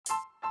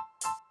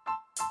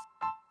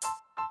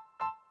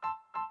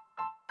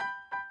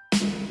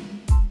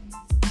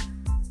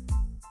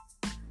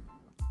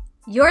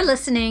You're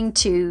listening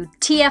to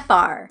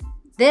TFR.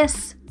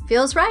 This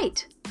feels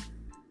right.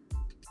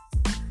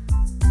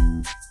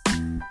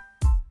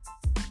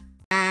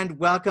 And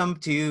welcome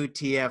to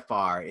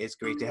TFR. It's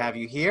great to have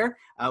you here.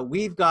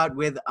 We've got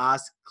with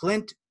us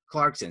Clint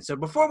Clarkson. So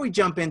before we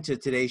jump into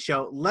today's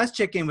show, let's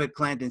check in with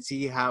Clint and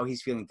see how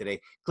he's feeling today.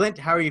 Clint,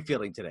 how are you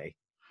feeling today?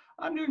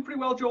 I'm doing pretty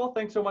well, Joel.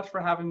 Thanks so much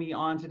for having me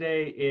on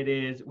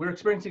today. We're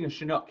experiencing a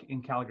Chinook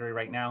in Calgary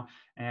right now,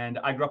 and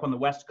I grew up on the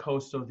West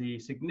Coast, so the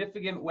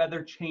significant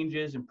weather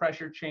changes and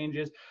pressure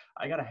changes,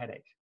 I got a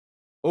headache.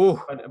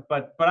 Oh,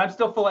 but I'm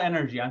still full of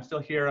energy. I'm still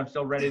here. I'm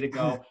still ready to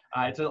go.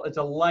 It's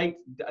a light,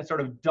 sort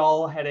of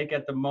dull headache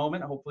at the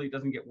moment. Hopefully it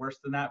doesn't get worse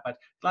than that. But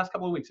the last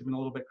couple of weeks have been a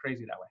little bit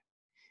crazy that way.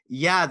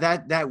 yeah,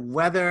 that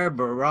weather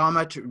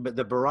barometer,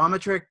 the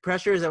barometric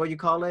pressure, is that what you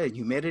call it?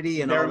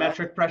 Humidity and all that?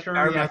 Barometric pressure,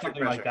 Barometric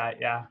something pressure. like that,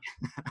 yeah.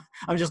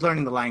 I'm just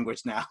learning the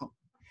language now.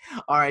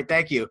 All right,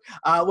 thank you.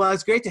 Well,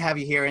 it's great to have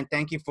you here, and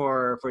thank you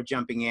for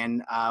jumping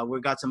in.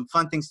 We've got some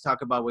fun things to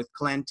talk about with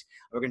Clint.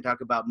 We're going to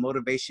talk about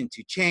motivation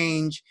to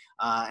change,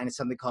 and it's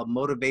something called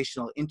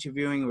motivational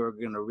interviewing. We're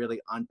going to really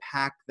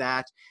unpack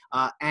that.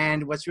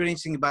 And what's really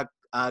interesting about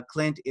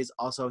Clint is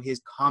also his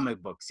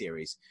comic book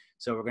series.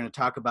 So we're going to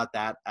talk about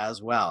that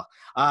as well.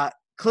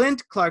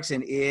 Clint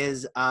Clarkson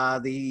is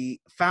the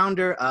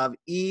founder of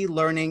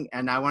e-learning,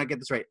 and I want to get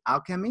this right,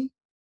 Alchemy,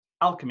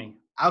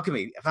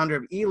 founder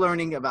of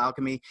e-learning of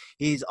Alchemy.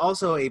 He's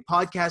also a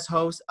podcast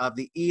host of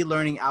the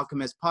E-Learning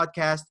Alchemist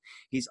podcast.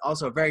 He's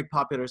also a very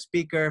popular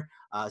speaker.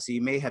 So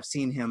you may have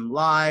seen him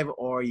live,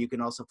 or you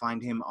can also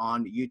find him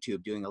on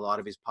YouTube doing a lot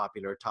of his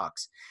popular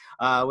talks.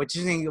 What's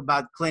interesting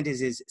about Clint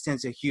is his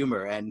sense of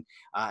humor. And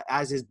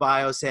as his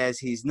bio says,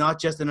 he's not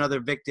just another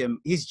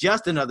victim. He's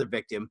just another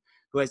victim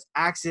who has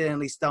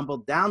accidentally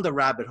stumbled down the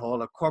rabbit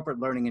hole of corporate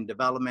learning and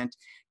development.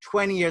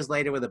 20 years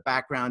later, with a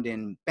background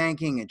in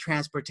banking and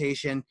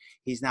transportation,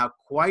 he's now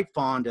quite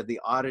fond of the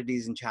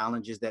oddities and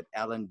challenges that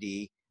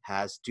L&D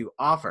has to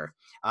offer.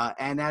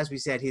 And as we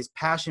said, his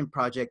passion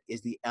project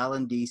is the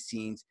L&D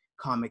Scenes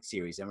comic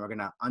series, and we're going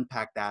to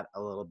unpack that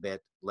a little bit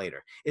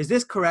later. Is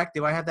this correct?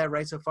 Do I have that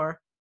right so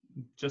far?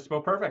 Just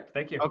about perfect.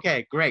 Thank you.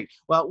 Okay, great.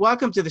 Well,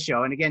 welcome to the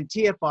show. And again,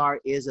 TFR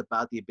is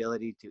about the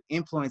ability to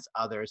influence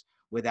others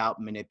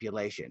without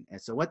manipulation. And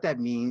so what that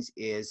means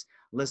is,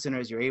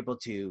 listeners, you're able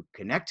to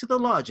connect to the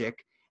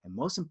logic and,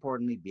 most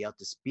importantly, be able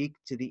to speak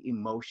to the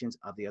emotions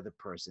of the other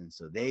person.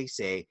 So they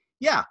say,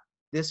 yeah,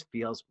 this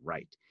feels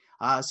right.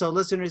 So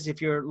listeners,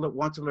 if you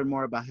want to learn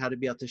more about how to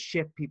be able to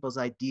shift people's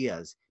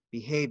ideas,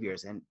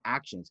 behaviors, and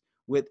actions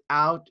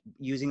without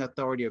using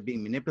authority or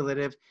being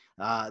manipulative,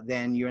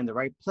 then you're in the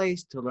right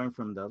place to learn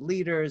from the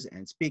leaders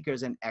and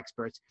speakers and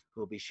experts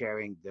who will be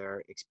sharing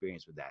their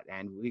experience with that.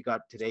 And we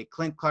got today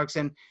Clint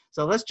Clarkson.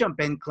 So let's jump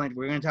in, Clint.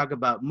 We're going to talk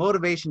about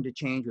motivation to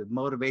change with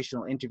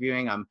motivational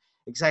interviewing. I'm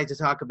excited to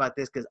talk about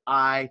this because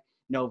I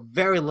know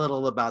very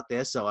little about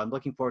this, so I'm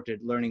looking forward to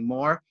learning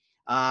more.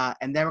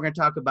 And then we're going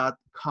to talk about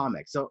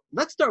comics. So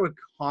let's start with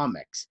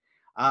comics.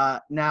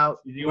 Now,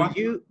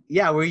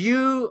 were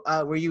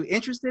you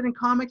interested in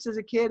comics as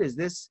a kid? Is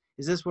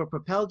this what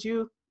propelled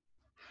you?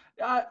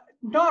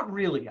 Not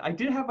really. I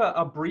did have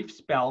a brief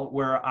spell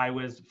where I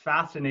was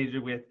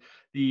fascinated with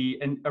the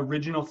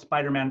original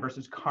Spider-Man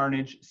versus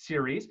Carnage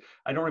series.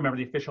 I don't remember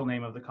the official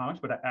name of the comics,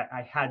 but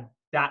I had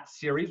that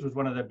series was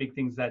one of the big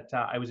things that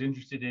I was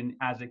interested in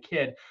as a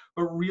kid.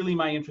 But really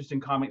my interest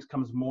in comics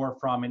comes more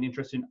from an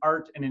interest in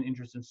art and an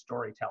interest in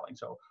storytelling.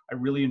 So I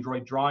really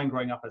enjoyed drawing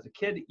growing up as a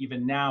kid.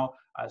 Even now,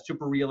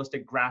 super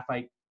realistic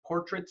graphite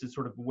portraits is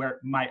sort of where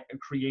my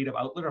creative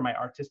outlet or my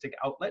artistic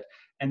outlet,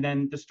 and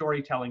then the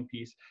storytelling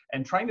piece,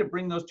 and trying to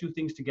bring those two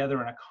things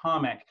together in a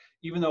comic.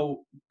 Even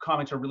though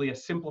comics are really a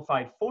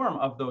simplified form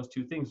of those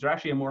two things, they're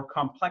actually a more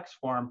complex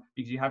form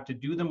because you have to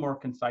do them more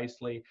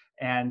concisely,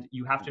 and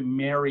you have to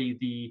marry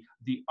the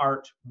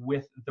art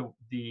with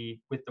the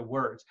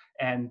words.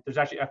 And there's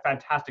actually a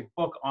fantastic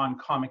book on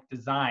comic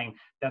design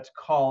that's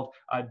called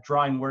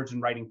Drawing Words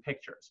and Writing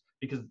Pictures,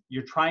 because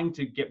you're trying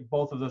to get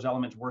both of those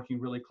elements working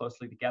really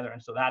closely together.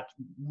 And so that's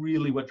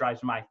really what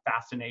drives my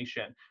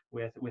fascination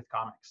with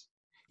comics.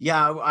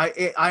 Yeah,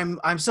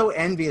 I'm so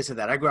envious of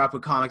that. I grew up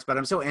with comics, but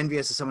I'm so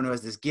envious of someone who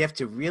has this gift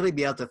to really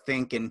be able to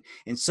think in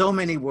so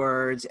many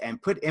words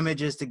and put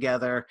images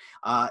together.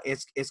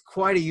 It's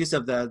quite a use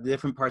of the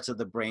different parts of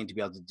the brain to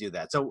be able to do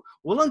that. So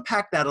we'll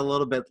unpack that a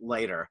little bit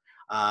later.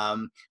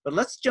 But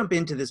let's jump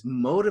into this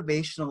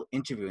motivational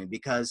interviewing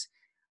because,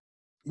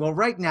 well,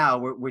 right now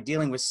we're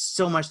dealing with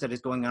so much that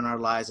is going on in our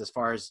lives as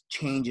far as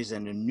changes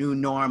and a new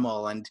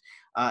normal. And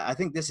I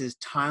think this is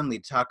timely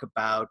to talk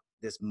about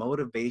this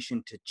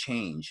motivation to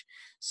change.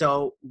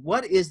 So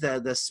what is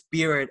the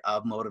spirit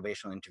of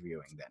motivational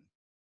interviewing then?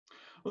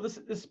 Well,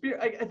 the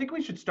spirit, I think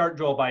we should start,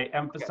 Joel, by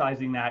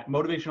emphasizing that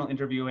motivational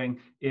interviewing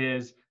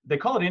is they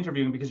call it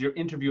interviewing because you're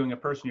interviewing a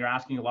person, you're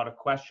asking a lot of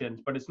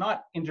questions, but it's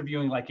not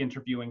interviewing like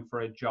interviewing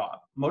for a job.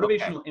 Okay.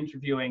 Motivational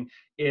interviewing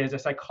is a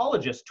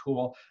psychologist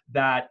tool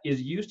that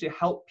is used to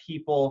help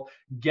people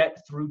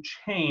get through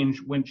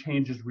change when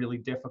change is really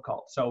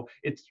difficult. So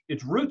its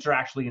roots are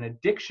actually in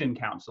addiction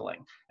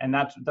counseling, and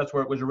that's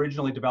where it was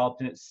originally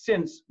developed, and it's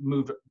since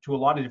moved to a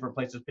lot of different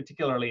places,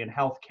 particularly in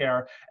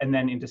healthcare and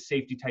then into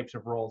safety types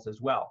of roles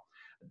as well.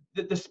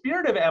 The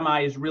spirit of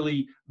MI is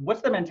really,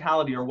 what's the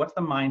mentality or what's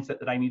the mindset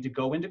that I need to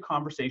go into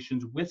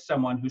conversations with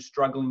someone who's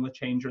struggling with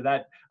change, or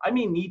that I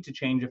may need to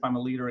change if I'm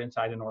a leader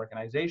inside an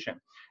organization.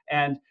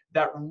 And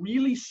that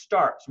really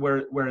starts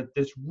where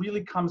this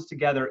really comes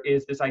together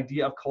is this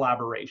idea of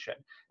collaboration.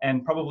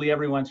 And probably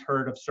everyone's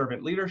heard of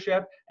servant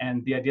leadership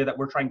and the idea that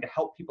we're trying to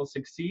help people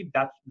succeed.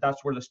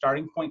 That's where the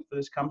starting point for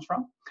this comes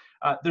from.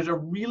 There's a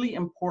really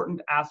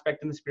important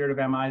aspect in the spirit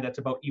of MI that's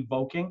about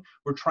evoking.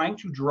 We're trying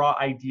to draw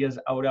ideas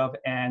out of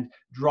and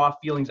draw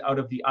feelings out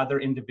of the other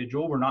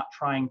individual. We're not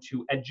trying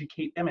to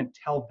educate them and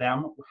tell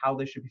them how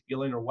they should be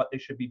feeling or what they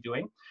should be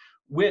doing,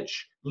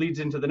 which leads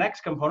into the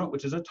next component,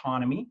 which is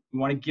autonomy. We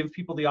want to give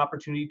people the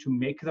opportunity to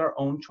make their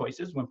own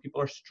choices. When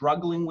people are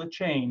struggling with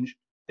change,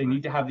 they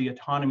need to have the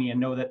autonomy and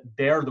know that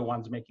they're the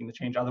ones making the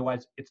change.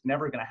 Otherwise, it's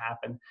never going to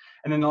happen.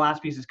 And then the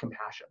last piece is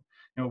compassion.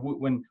 You know,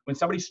 when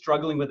somebody's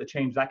struggling with a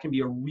change, that can be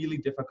a really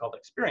difficult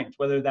experience,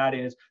 whether that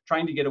is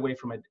trying to get away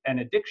from an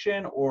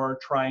addiction or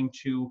trying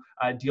to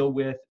deal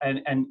with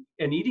an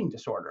eating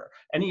disorder.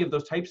 Any of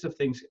those types of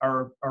things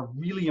are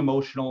really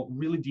emotional,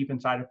 really deep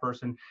inside a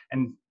person,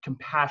 and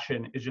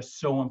compassion is just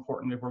so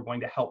important if we're going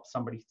to help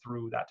somebody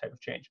through that type of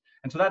change.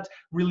 And so that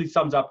really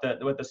sums up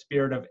what the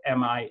spirit of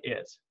MI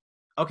is.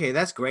 Okay,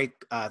 that's great.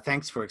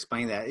 Thanks for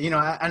explaining that. You know,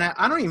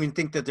 I don't even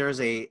think that there's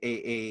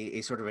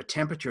a sort of a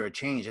temperature of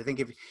change. I think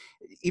if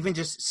even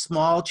just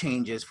small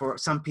changes for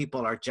some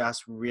people are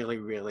just really,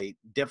 really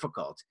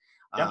difficult.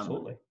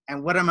 Absolutely.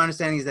 And what I'm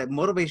understanding is that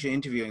motivation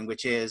interviewing,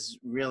 which is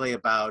really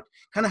about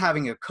kind of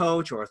having a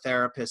coach or a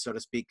therapist, so to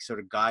speak, sort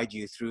of guide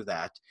you through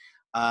that.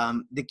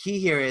 The key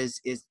here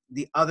is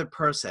the other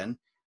person,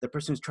 the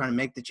person who's trying to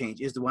make the change,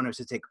 is the one who has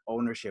to take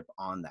ownership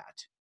on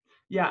that.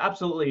 Yeah,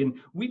 absolutely. And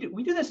we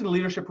do this in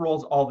leadership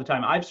roles all the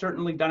time. I've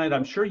certainly done it.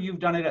 I'm sure you've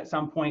done it at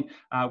some point,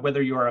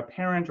 whether you're a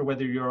parent or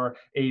whether you're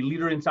a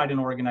leader inside an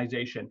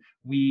organization.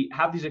 We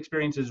have these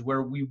experiences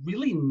where we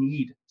really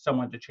need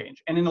someone to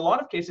change. And in a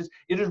lot of cases,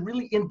 it is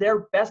really in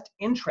their best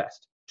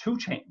interest to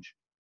change.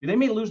 They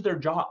may lose their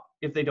job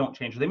if they don't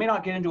change. They may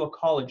not get into a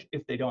college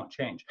if they don't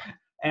change.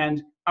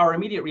 And our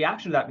immediate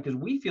reaction to that, because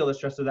we feel the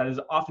stress of that, is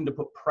often to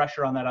put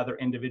pressure on that other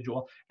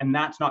individual. And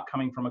that's not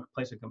coming from a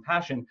place of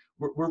compassion.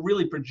 We're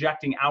really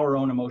projecting our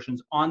own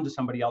emotions onto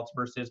somebody else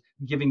versus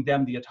giving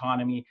them the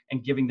autonomy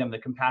and giving them the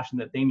compassion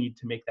that they need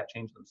to make that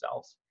change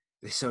themselves.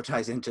 This so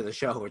ties into the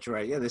show, which,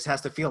 right? Yeah, this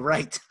has to feel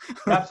right.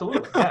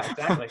 Absolutely. Yeah,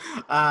 exactly.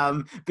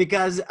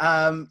 Because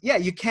yeah,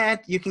 you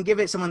can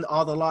give it someone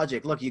all the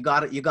logic. Look, you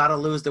gotta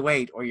lose the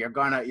weight, or you're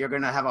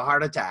gonna have a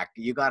heart attack.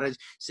 You gotta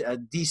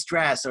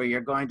de-stress, or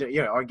you're going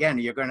to, or again,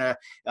 you're not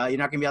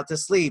gonna be able to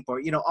sleep, or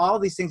all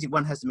these things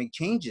one has to make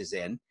changes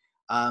in.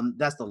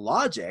 That's the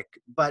logic,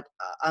 but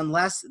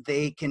unless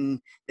they can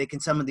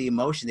summon the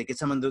emotion, they can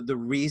summon the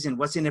reason,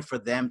 what's in it for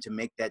them to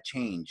make that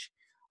change.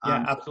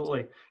 Yeah,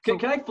 absolutely.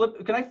 Can I flip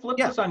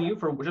yeah. this on you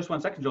for just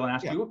 1 second, Joel, and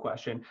ask you a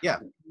question? Yeah.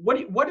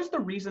 What is the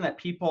reason that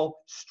people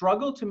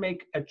struggle to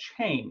make a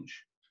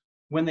change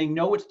when they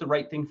know it's the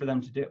right thing for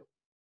them to do?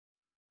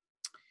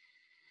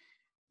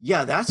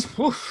 Yeah,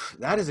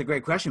 that is a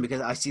great question, because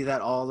I see that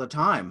all the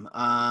time.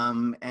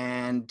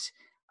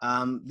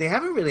 They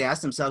haven't really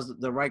asked themselves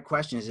the right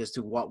questions as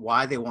to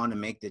why they want to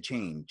make the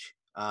change.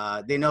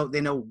 They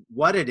know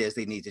what it is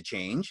they need to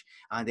change.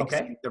 They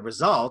can see the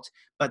result,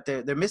 but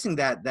they're missing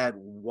that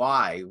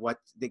why. What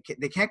they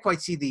can't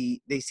quite see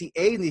they see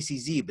A and they see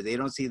Z, but they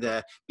don't see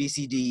the B,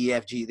 C, D, E,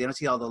 F, G. They don't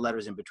see all the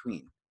letters in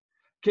between.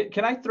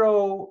 Can I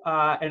throw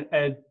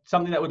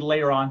something that would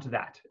layer onto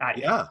that?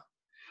 Yeah.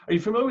 Are you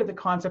familiar with the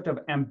concept of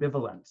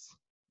ambivalence?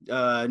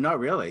 Not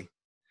really.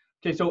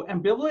 Okay, so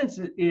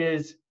ambivalence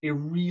is a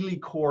really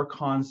core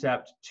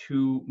concept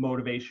to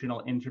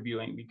motivational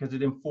interviewing, because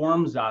it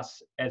informs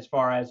us as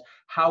far as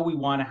how we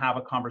want to have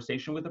a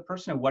conversation with a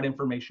person and what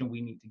information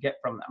we need to get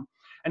from them.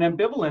 And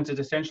ambivalence is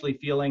essentially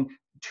feeling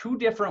two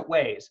different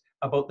ways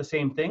about the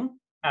same thing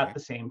at the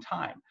same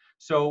time.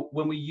 So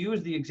when we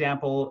use the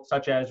example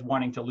such as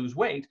wanting to lose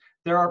weight,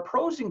 there are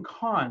pros and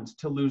cons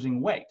to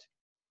losing weight.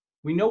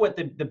 We know what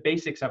the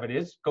basics of it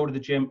is. Go to the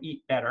gym,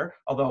 eat better,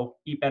 although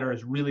eat better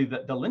is really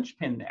the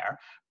linchpin there.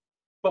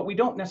 But we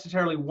don't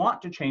necessarily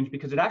want to change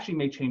because it actually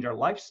may change our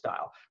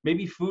lifestyle.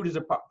 Maybe food is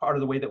a part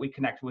of the way that we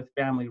connect with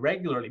family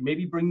regularly.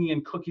 Maybe bringing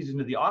in cookies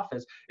into the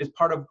office is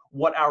part of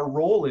what our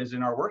role is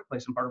in our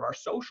workplace and part of our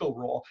social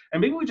role. And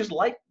maybe we just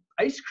like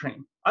ice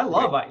cream. I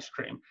love ice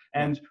cream.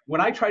 And when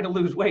I try to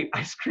lose weight,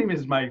 ice cream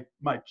is my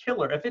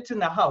killer. If it's in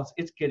the house,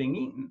 it's getting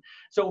eaten.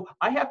 So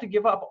I have to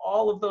give up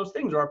all of those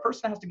things, or a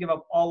person has to give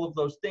up all of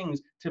those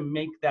things to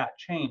make that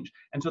change.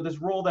 And so this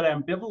role that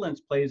ambivalence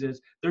plays is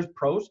there's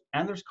pros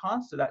and there's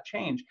cons to that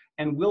change.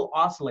 And we'll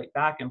oscillate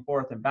back and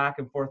forth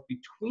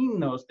between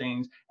those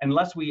things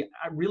unless we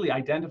really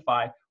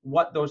identify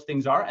what those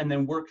things are and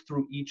then work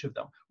through each of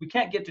them. We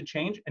can't get to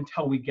change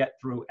until we get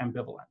through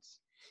ambivalence.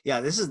 Yeah,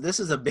 this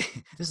is a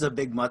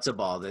big matzo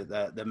ball.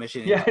 The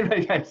mission.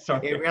 Yeah,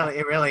 sorry.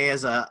 It really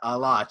is a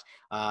lot.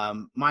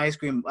 My ice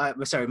cream.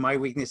 My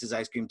weakness is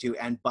ice cream too,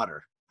 and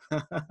butter.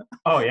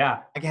 Oh yeah,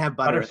 I can have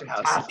butter Butter's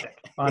fantastic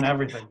on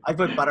everything. I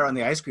put butter on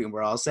the ice cream.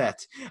 We're all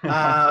set.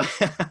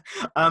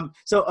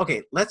 So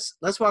okay,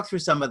 let's walk through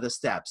some of the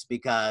steps,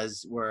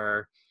 because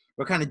we're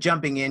kind of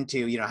jumping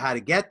into how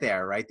to get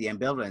there, right? The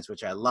ambivalence,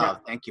 which I love.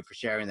 Yeah. Thank you for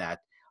sharing that.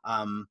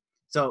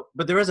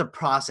 But there is a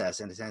process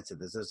in a sense of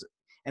this.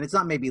 And it's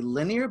not maybe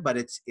linear, but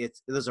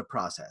there's a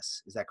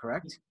process. Is that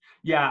correct?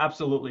 Yeah,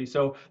 absolutely.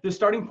 So the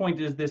starting point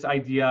is this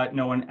idea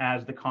known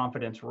as the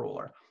confidence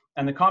ruler.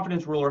 And the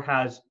confidence ruler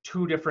has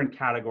two different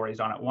categories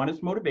on it. One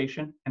is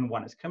motivation and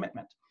one is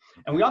commitment.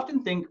 And we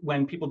often think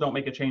when people don't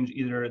make a change,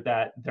 either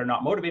that they're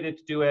not motivated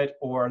to do it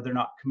or they're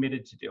not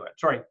committed to do it.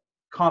 Sorry,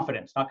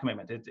 confidence, not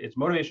commitment. It's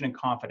motivation and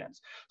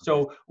confidence.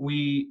 So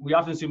we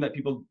often assume that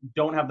people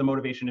don't have the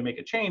motivation to make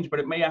a change, but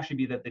it may actually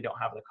be that they don't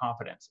have the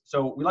confidence.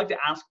 So we like to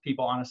ask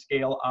people on a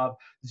scale of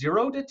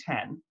 0 to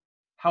 10,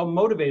 how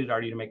motivated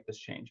are you to make this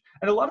change?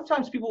 And a lot of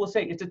times people will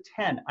say, it's a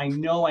 10. I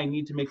know I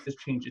need to make this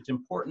change. It's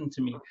important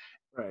to me.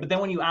 Right. But then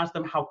when you ask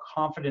them, how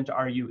confident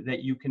are you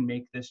that you can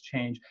make this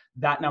change?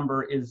 That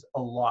number is a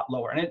lot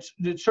lower. And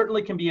it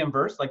certainly can be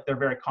inverse. Like they're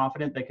very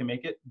confident they can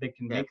make it. They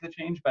can make the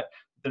change, but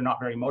they're not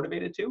very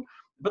motivated to.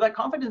 But that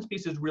confidence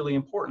piece is really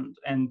important.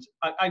 And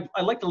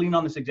I like to lean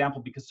on this example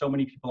because so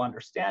many people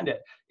understand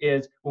it,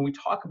 is when we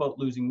talk about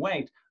losing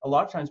weight, a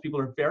lot of times people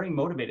are very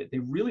motivated. They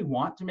really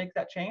want to make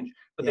that change,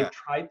 but they've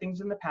tried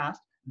things in the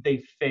past. They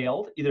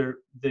failed, either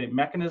the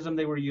mechanism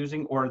they were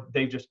using or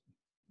they just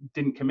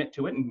didn't commit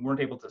to it and weren't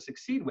able to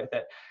succeed with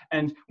it.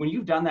 And when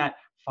you've done that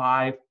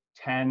 5,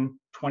 10,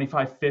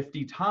 25,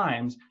 50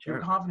 times, your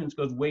confidence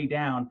goes way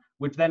down,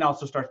 which then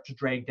also starts to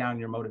drag down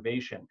your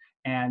motivation.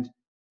 And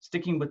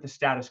sticking with the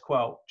status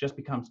quo just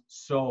becomes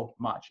so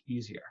much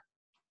easier.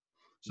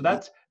 So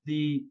that's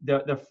the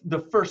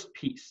first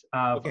piece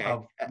of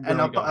and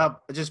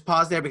I'll just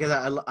pause there because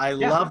I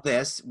love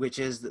this, which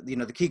is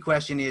the key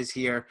question is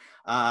here.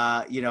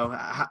 What's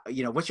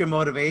your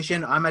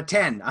motivation? I'm a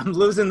 10. I'm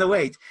losing the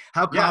weight.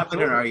 How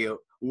confident are you?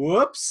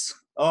 Whoops.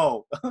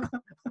 Oh,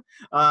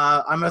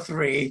 I'm a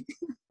 3.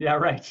 Yeah,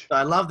 right. So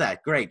I love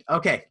that. Great.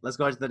 Okay, let's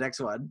go to the next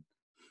one.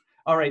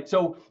 All right,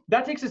 so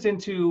that takes us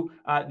into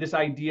this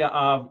idea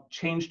of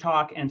change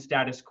talk and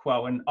status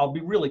quo. And I'll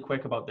be really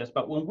quick about this,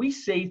 but when we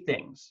say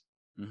things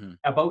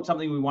about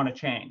something we want to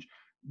change,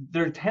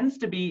 it tends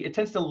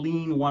to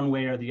lean one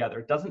way or the other.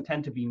 It doesn't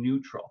tend to be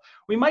neutral.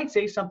 We might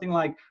say something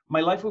like,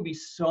 my life would be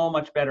so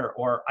much better,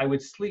 or I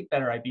would sleep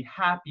better, I'd be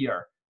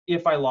happier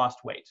if I lost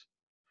weight.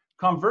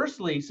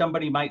 Conversely,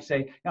 somebody might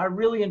say, I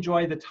really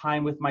enjoy the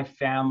time with my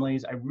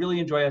families. I really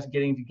enjoy us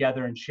getting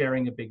together and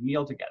sharing a big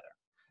meal together.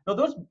 Now,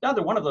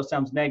 neither one of those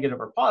sounds negative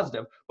or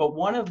positive, but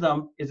one of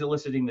them is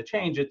eliciting the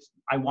change. It's,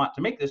 I want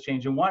to make this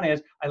change. And one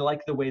is, I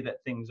like the way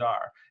that things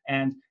are.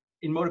 And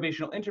in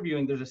motivational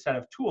interviewing, there's a set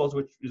of tools,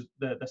 which is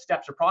the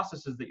steps or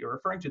processes that you're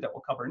referring to that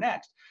we'll cover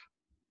next.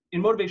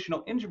 In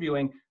motivational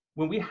interviewing,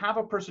 when we have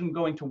a person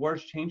going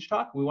towards change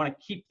talk, we want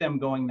to keep them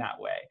going that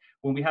way.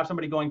 When we have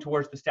somebody going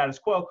towards the status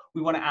quo,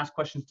 we want to ask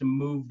questions to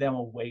move them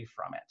away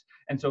from it.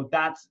 And so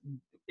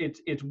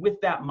it's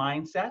with that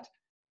mindset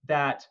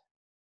that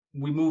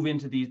we move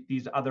into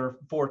these other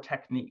 4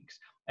 techniques.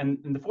 And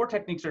the 4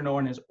 techniques are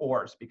known as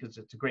OARS because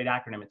it's a great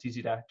acronym. It's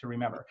easy to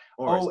remember.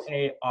 OARS.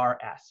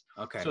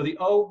 Okay. So the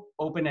O,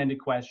 open-ended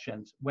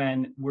questions.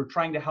 When we're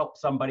trying to help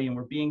somebody and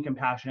we're being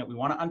compassionate, we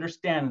want to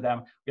understand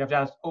them. We have to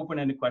ask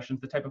open-ended questions,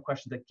 the type of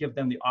questions that give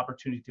them the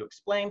opportunity to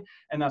explain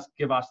and thus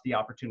give us the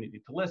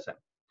opportunity to listen.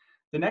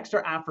 The next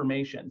are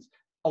affirmations.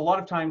 A lot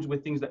of times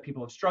with things that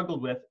people have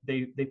struggled with,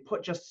 they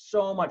put just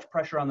so much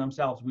pressure on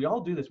themselves. We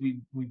all do this. We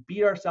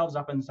beat ourselves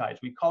up inside.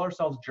 We call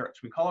ourselves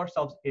jerks. We call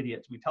ourselves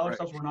idiots. We tell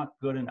ourselves we're not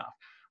good enough.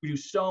 We do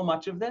so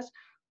much of this.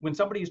 When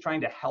somebody is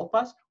trying to help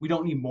us, we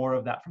don't need more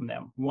of that from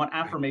them. We want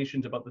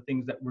affirmations about the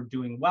things that we're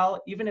doing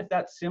well, even if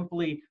that's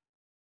simply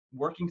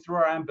working through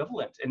our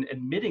ambivalence and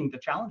admitting the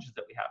challenges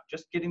that we have.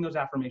 Just getting those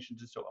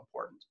affirmations is so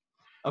important.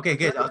 Okay,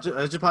 good. I'll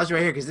just pause you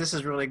right here because this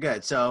is really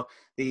good. So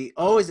the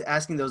O is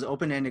asking those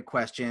open-ended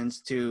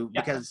questions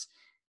because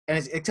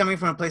it's coming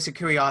from a place of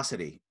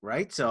curiosity,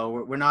 right? So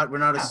we're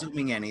not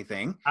assuming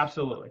anything.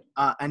 Absolutely.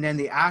 And then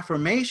the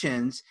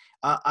affirmations,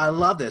 I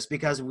love this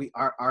because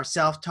our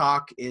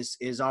self-talk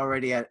is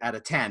already at a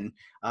 10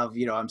 of,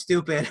 I'm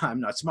stupid, I'm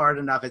not smart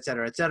enough, et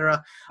cetera, et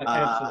cetera.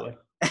 Absolutely.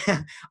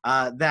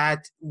 that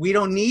we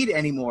don't need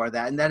any more of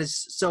that. And that is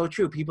so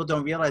true. People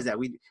don't realize that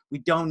we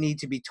don't need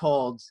to be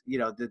told,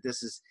 that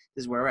this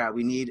is where we're at.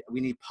 We need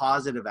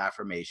positive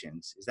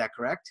affirmations. Is that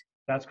correct?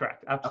 That's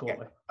correct.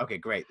 Absolutely. Okay,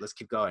 great. Let's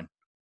keep going.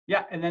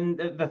 Yeah, and then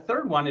the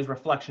third one is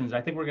reflections. I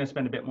think we're going to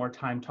spend a bit more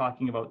time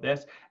talking about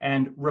this.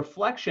 And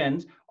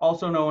reflections,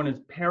 also known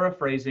as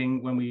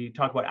paraphrasing when we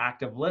talk about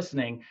active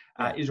listening,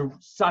 is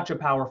such a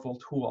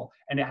powerful tool.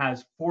 And it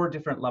has 4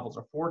 different levels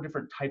or 4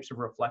 different types of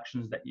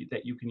reflections that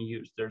you can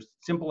use. There's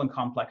simple and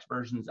complex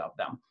versions of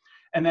them.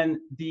 And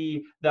then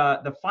the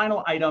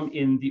final item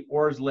in the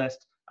ORS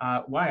list.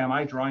 Why am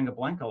I drawing a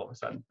blank all of a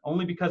sudden?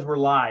 Only because we're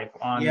live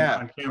on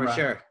camera. For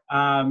sure.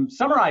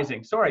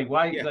 Summarizing. Sorry,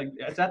 why? Like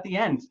it's at the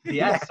end. The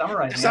S,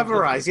 summarizing.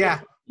 Summarize. Yeah.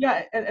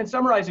 Yeah, and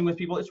summarizing with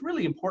people. It's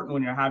really important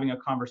when you're having a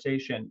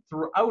conversation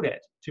throughout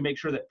it to make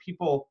sure that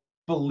people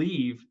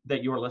believe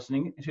that you're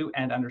listening to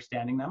and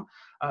understanding them.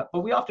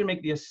 But we often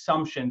make the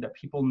assumption that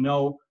people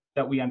know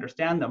that we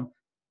understand them,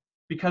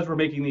 because we're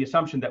making the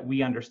assumption that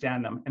we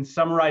understand them. And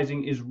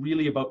summarizing is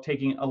really about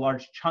taking a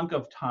large chunk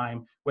of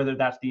time, whether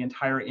that's the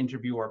entire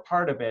interview or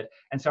part of it,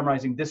 and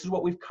summarizing, this is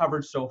what we've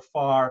covered so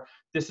far.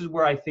 This is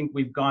where I think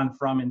we've gone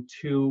from and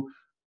to.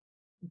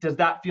 Does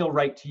that feel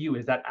right to you?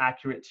 Is that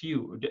accurate to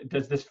you?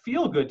 Does this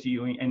feel good to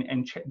you?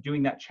 And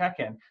doing that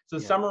check-in. So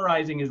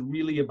summarizing is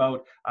really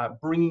about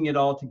bringing it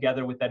all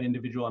together with that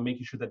individual and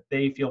making sure that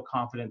they feel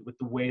confident with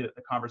the way that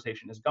the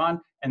conversation has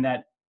gone and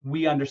that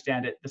we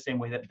understand it the same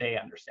way that they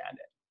understand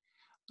it.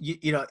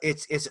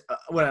 It's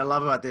what I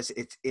love about this.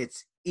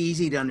 It's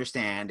easy to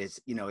understand. It's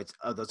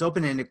those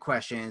open-ended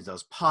questions,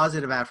 those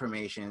positive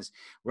affirmations,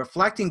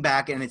 reflecting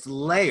back, and it's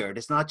layered.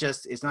 It's not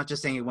just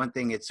saying one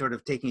thing. It's sort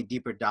of taking a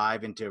deeper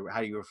dive into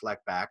how you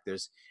reflect back.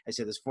 There's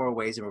 4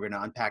 ways, and we're going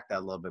to unpack that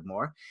a little bit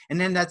more.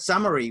 And then that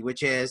summary,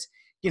 which is,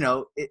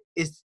 are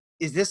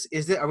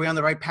we on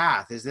the right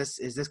path? Is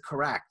this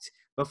correct?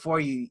 Before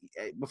you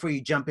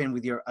jump in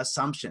with your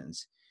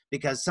assumptions.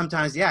 Because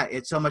sometimes,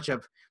 it's so much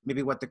of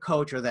maybe what the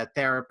coach or that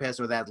therapist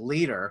or that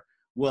leader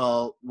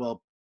will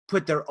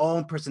put their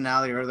own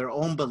personality or their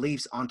own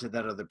beliefs onto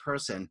that other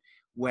person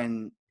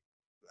when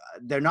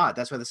they're not.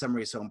 That's why the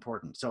summary is so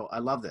important. So I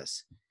love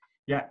this.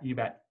 Yeah, you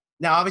bet.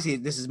 Now, obviously,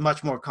 this is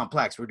much more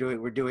complex.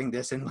 We're doing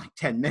this in like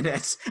 10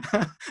 minutes.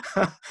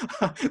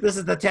 This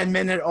is the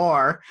 10-minute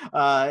OR,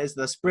 is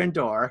the sprint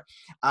OR.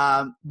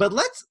 But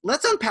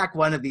let's unpack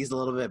one of these a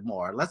little bit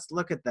more. Let's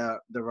look at the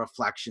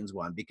reflections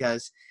one,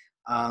 because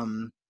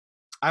I'm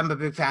a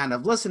big fan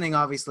of listening,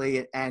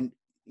 obviously. And,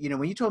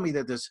 when you told me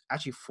that there's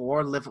actually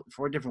 4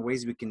 different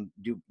ways we can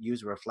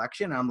use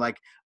reflection, I'm like,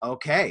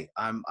 okay,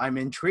 I'm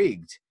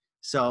intrigued.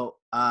 So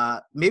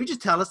maybe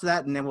just tell us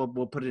that, and then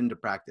we'll put it into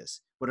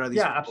practice. What are these?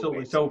 Yeah, absolutely.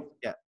 Ways? So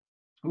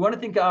we want to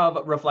think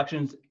of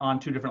reflections on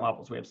 2 different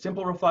levels. We have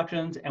simple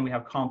reflections and we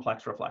have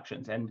complex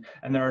reflections, and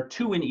there are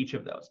 2 in each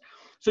of those.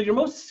 So your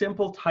most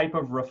simple type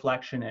of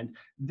reflection, and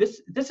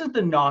this is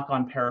the knock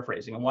on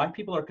paraphrasing, and why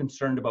people are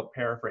concerned about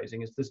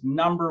paraphrasing, is this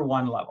number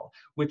 1 level,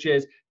 which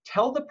is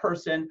tell the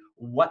person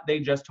what they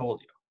just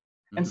told you.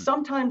 Mm-hmm. And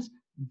sometimes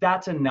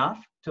that's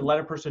enough to let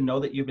a person know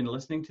that you've been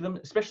listening to them,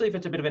 especially if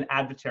it's a bit of an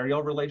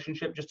adversarial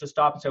relationship, just to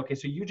stop and say, okay,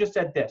 so you just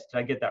said this, did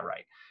I get that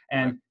right?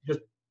 And just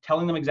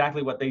telling them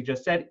exactly what they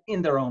just said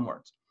in their own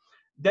words.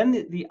 Then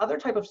the other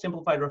type of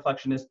simplified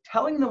reflection is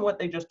telling them what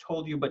they just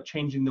told you, but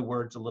changing the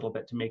words a little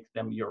bit to make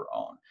them your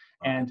own.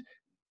 Okay. And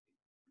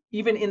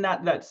even in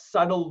that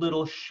subtle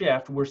little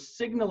shift, we're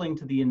signaling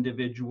to the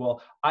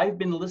individual, I've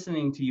been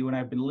listening to you, and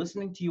I've been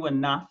listening to you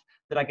enough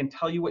that I can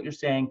tell you what you're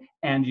saying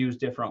and use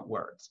different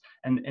words.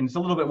 And it's a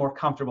little bit more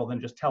comfortable than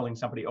just telling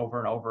somebody over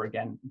and over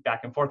again,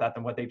 back and forth at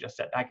them what they just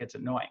said. That gets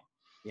annoying.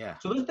 Yeah.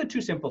 So those are the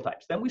 2 simple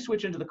types. Then we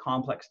switch into the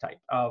complex type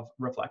of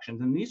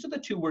reflections. And these are the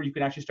 2 where you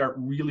can actually start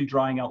really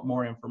drawing out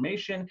more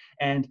information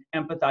and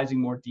empathizing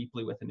more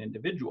deeply with an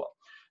individual.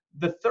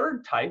 The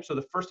third type, so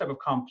the first type of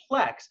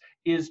complex,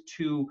 is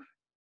to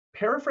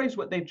paraphrase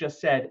what they've just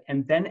said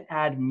and then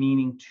add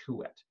meaning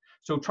to it.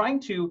 So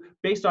trying to,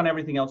 based on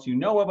everything else you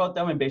know about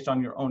them and based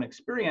on your own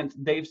experience,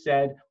 they've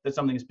said that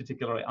something is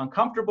particularly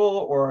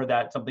uncomfortable or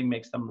that something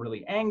makes them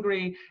really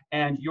angry.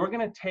 And you're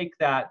going to take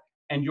that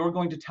and you're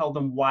going to tell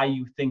them why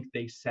you think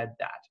they said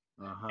that.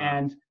 Uh-huh.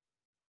 And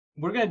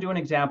we're going to do an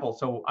example.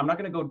 So I'm not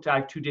going to go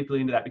dive too deeply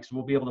into that because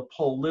we'll be able to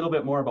pull a little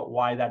bit more about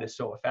why that is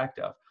so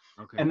effective.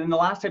 Okay. And then the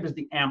last type is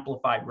the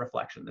amplified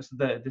reflection. This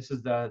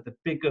is the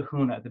big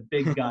kahuna, the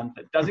big gun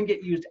that doesn't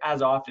get used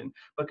as often,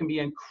 but can be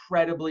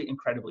incredibly,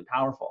 incredibly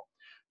powerful.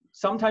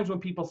 Sometimes when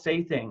people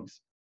say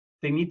things,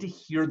 they need to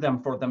hear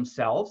them for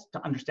themselves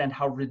to understand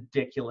how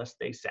ridiculous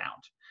they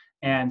sound.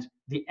 And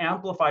the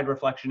amplified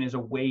reflection is a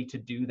way to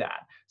do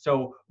that.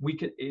 So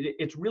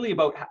it's really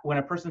about when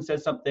a person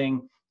says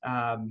something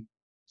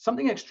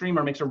extreme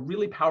or makes a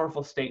really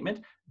powerful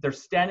statement, they're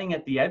standing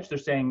at the edge. They're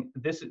saying,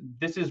 this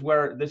is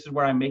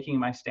where I'm making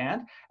my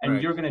stand,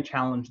 and You're going to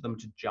challenge them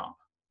to jump.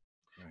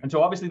 Right. And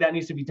so obviously that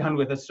needs to be done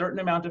with a certain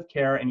amount of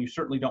care, and you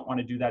certainly don't want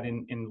to do that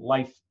in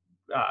life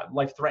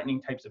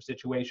life-threatening types of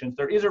situations.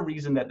 There is a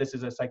reason that this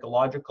is a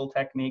psychological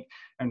technique,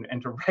 and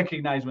to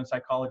recognize when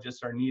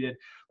psychologists are needed.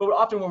 But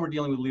often when we're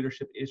dealing with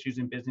leadership issues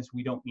in business,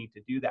 we don't need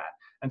to do that.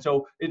 And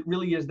so it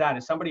really is that,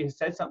 if somebody has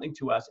said something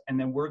to us, and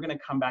then we're going to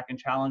come back and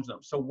challenge them.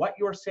 So what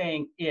you're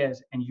saying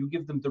is, and you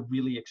give them the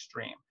really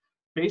extreme.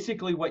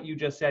 Basically what you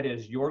just said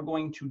is, you're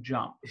going to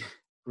jump.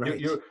 Right.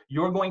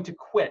 You're going to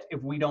quit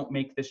if we don't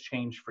make this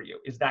change for you.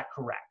 Is that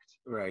correct?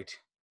 Right.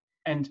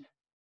 And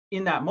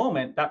in that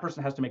moment, that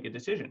person has to make a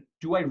decision.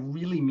 Do I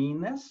really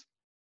mean this,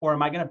 or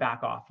am I going to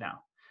back off now?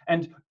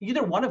 And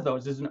either one of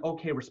those is an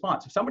okay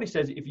response. If somebody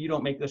says, if you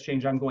don't make this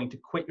change, I'm going to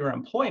quit your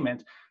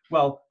employment,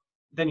 well,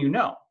 then you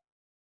know.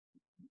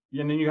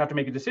 And then you have to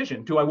make a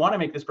decision. Do I want to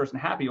make this person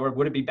happy, or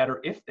would it be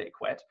better if they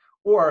quit?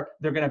 Or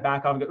they're going to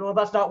back off and go, well,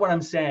 that's not what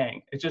I'm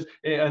saying. It's just,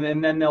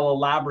 and then they'll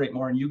elaborate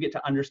more, and you get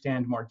to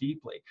understand more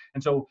deeply.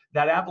 And so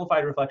that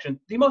amplified reflection,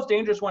 the most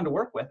dangerous one to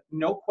work with,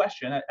 no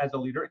question, as a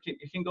leader,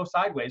 it can go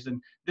sideways.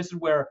 And this is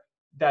where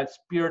that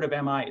spirit of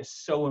MI is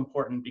so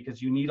important,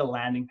 because you need a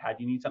landing pad.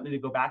 You need something to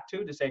go back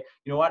to say,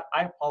 you know what,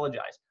 I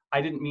apologize.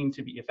 I didn't mean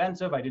to be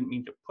offensive. I didn't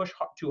mean to push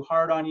too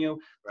hard on you.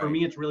 For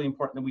me, it's really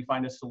important that we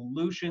find a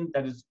solution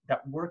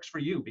that works for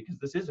you, because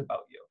this is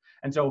about you.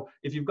 And so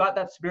if you've got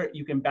that spirit,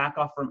 you can back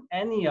off from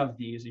any of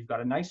these. You've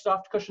got a nice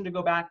soft cushion to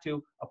go back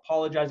to,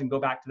 apologize, and go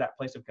back to that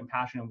place of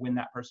compassion and win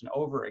that person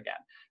over again.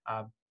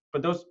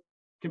 But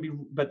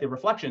the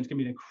reflections can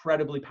be an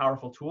incredibly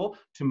powerful tool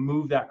to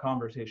move that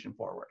conversation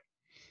forward.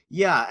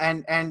 Yeah,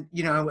 and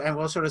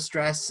we'll sort of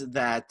stress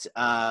that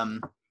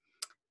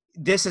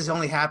this has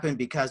only happened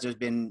because there's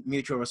been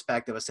mutual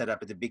respect that was set up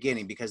at the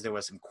beginning, because there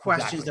was some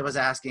questions that was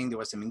asking, there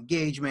was some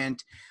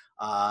engagement,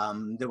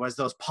 there was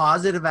those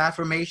positive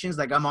affirmations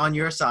like, I'm on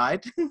your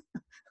side.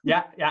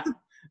 Yeah.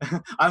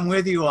 I'm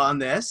with you on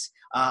this.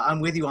 I'm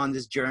with you on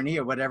this journey,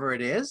 or whatever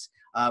it is.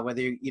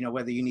 Whether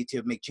you need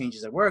to make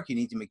changes at work, you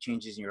need to make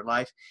changes in your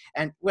life,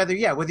 and whether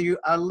you're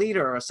a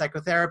leader or a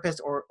psychotherapist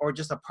or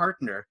just a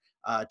partner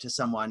to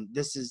someone,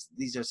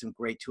 these are some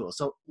great tools.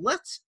 So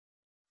let's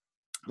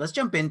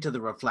jump into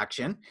the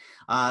reflection.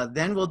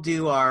 Then we'll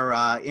do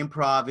our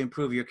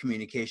improve your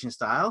communication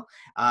style,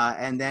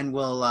 and then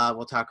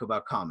we'll talk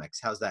about comics.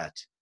 How's that?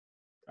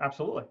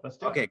 Absolutely. Let's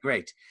do it. Okay,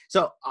 great.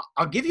 So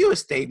I'll give you a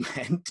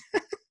statement.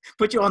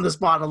 Put you on the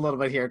spot a little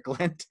bit here,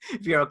 Clint,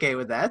 if you're okay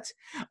with that.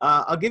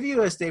 I'll give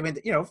you a statement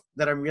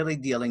that I'm really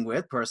dealing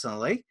with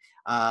personally,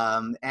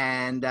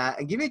 and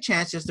give you a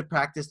chance just to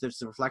practice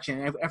this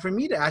reflection, and for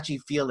me to actually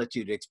feel it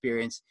too, to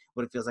experience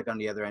what it feels like on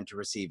the other end, to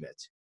receive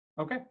it.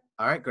 Okay.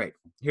 All right, great.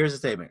 Here's the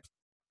statement.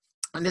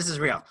 And this is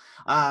real.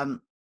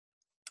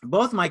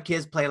 Both my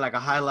kids play like a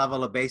high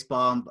level of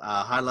baseball,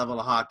 high level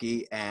of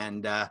hockey,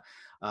 and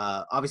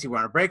obviously we're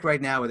on a break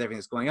right now with everything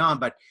that's going on.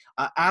 But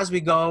as we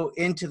go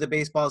into the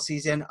baseball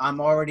season, I'm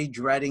already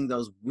dreading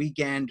those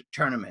weekend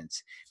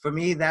tournaments. For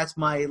me, that's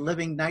my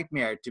living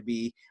nightmare, to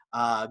be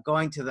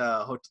going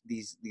to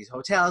these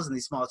hotels in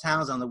these small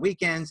towns on the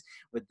weekends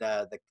with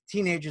the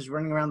teenagers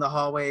running around the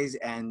hallways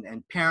and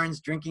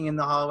parents drinking in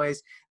the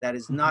hallways. That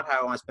is not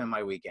how I want to spend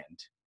my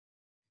weekend.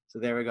 So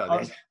there we go,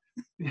 guys.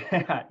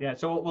 Yeah.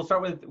 So we'll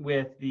start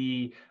with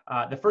the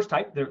first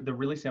type, the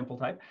really simple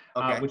type,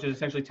 which is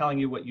essentially telling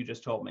you what you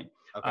just told me.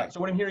 Okay. So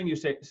what I'm hearing you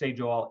say,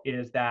 Joel,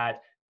 is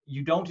that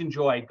you don't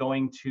enjoy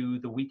going to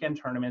the weekend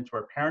tournaments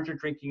where parents are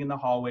drinking in the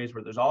hallways,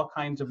 where there's all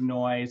kinds of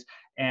noise,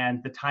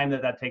 and the time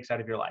that takes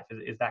out of your life.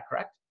 Is that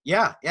correct?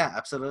 Yeah,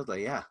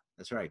 absolutely. Yeah,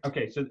 that's right.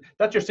 Okay, so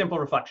that's your simple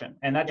reflection,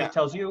 and that just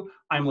tells you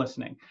I'm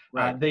listening.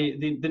 Right.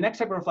 The next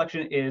type of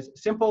reflection is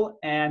simple,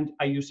 and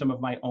I use some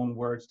of my own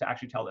words to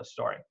actually tell this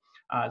story.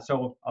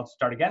 So I'll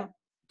start again.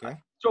 Okay.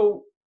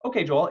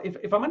 Okay, Joel,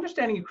 if I'm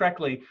understanding you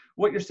correctly,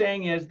 what you're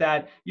saying is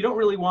that you don't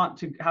really want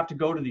to have to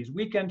go to these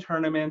weekend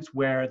tournaments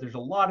where there's a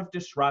lot of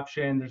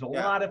disruption, there's a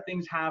lot of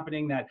things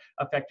happening that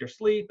affect your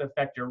sleep,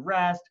 affect your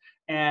rest,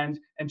 and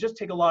just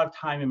take a lot of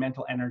time and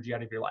mental energy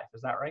out of your life.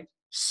 Is that right?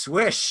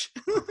 Swish.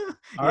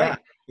 All right.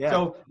 Yeah.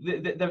 So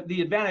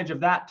the advantage of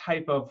that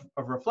type of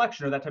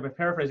reflection, or that type of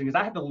paraphrasing, is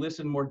I have to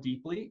listen more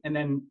deeply and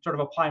then sort of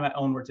apply my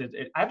own words.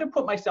 I have to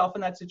put myself in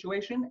that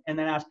situation and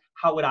then ask,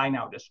 how would I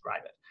now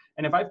describe it?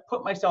 And if I've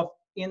put myself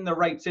in the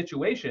right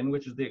situation,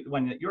 which is the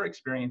one that you're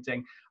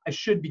experiencing, I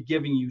should be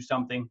giving you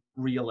something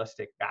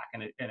realistic back,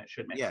 and it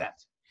should make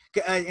sense.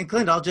 And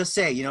Clint, I'll just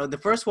say, the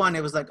first one,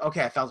 it was like,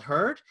 okay, I felt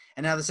heard.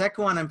 And now the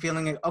second one, I'm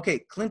feeling like, okay,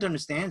 Clint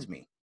understands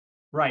me.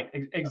 Right,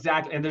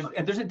 exactly. And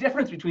there's a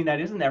difference between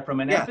that, isn't there? From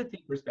an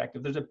empathy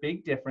perspective, there's a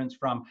big difference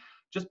from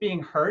just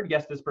being heard.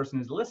 Yes, this person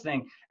is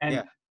listening,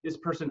 and this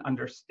person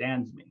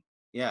understands me.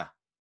 Yeah.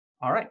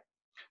 All right.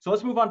 So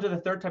let's move on to the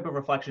third type of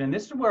reflection. And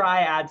this is where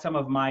I add some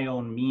of my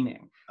own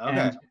meaning.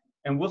 Okay.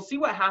 And we'll see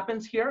what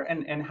happens here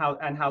and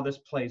how this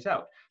plays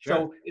out. Sure.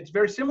 So it's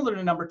very similar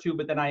to number 2,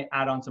 but then I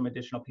add on some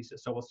additional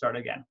pieces. So we'll start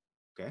again.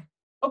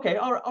 Okay,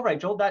 all right,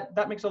 Joel,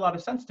 that makes a lot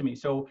of sense to me.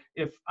 So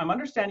if I'm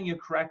understanding you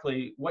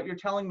correctly, what you're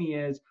telling me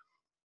is,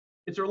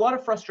 is there a lot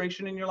of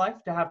frustration in your life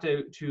to have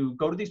to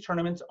go to these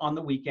tournaments on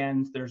the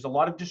weekends? There's a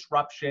lot of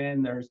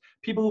disruption. There's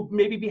people who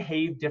maybe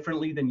behave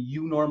differently than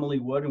you normally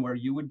would and where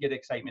you would get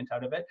excitement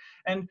out of it.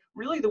 And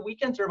really the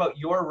weekends are about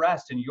your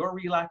rest and your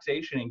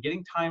relaxation and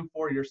getting time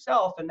for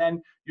yourself. And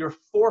then you're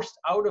forced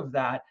out of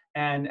that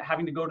and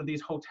having to go to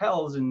these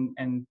hotels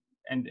and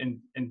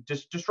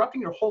just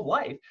disrupting your whole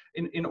life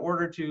in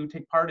order to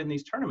take part in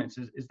these tournaments.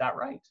 Is that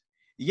right?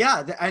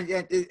 Yeah,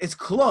 it's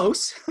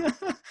close.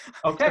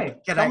 Okay,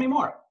 tell me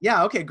more.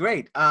 Yeah, okay,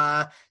 great.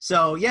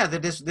 So yeah,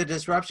 the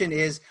disruption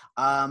is,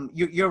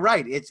 you're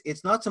right.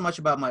 It's not so much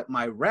about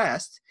my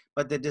rest,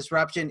 but the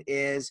disruption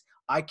is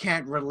I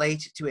can't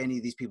relate to any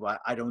of these people.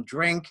 I don't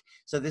drink,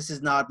 so this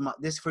is not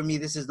for me.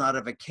 This is not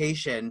a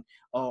vacation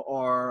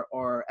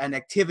or an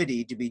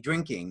activity to be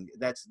drinking.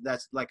 That's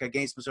like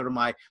against sort of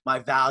my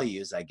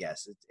values, I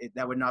guess.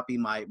 That would not be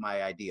my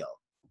ideal.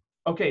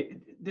 Okay,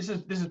 this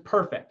is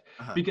perfect,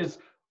 because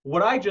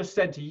what I just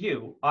said to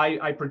you,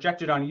 I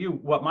projected on you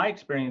what my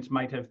experience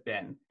might have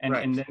been,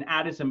 and then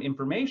added some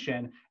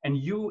information, and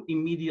you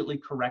immediately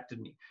corrected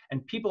me.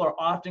 And people are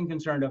often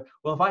concerned of,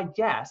 well,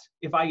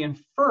 if I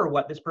infer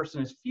what this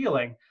person is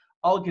feeling,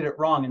 I'll get it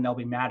wrong and they'll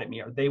be mad at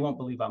me, or they won't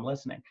believe I'm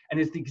listening. And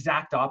it's the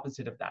exact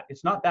opposite of that.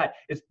 It's not that.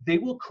 It's they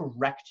will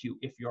correct you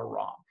if you're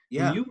wrong.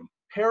 Yeah. When you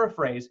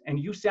paraphrase and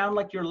you sound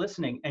like you're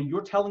listening and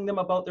you're telling them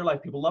about their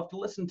life, people love to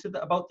listen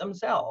to about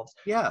themselves.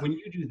 Yeah. When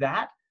you do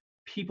that,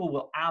 people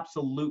will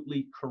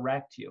absolutely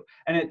correct you.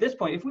 And at this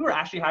point, if we were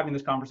actually having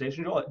this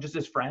conversation, Joel, just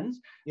as friends,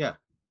 yeah,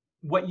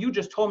 what you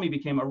just told me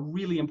became a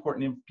really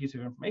important piece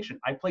of information.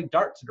 I played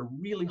darts at a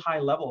really high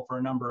level for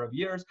a number of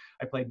years.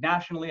 I played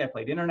nationally, I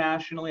played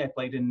internationally, I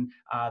played in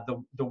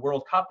the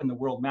World Cup and the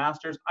World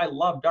Masters. I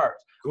love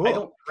darts. Cool. I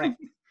don't drink.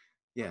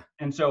 Yeah.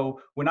 And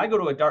so when I go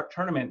to a dart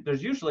tournament,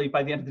 there's usually,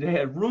 by the end of the day,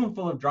 a room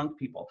full of drunk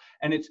people.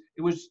 And it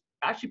was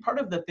actually part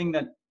of the thing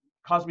that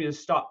caused me to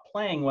stop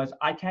playing was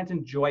I can't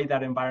enjoy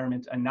that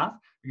environment enough,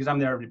 because I'm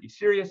there to be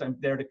serious, I'm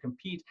there to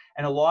compete,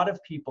 and a lot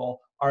of people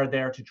are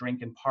there to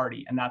drink and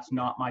party, and that's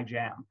not my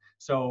jam.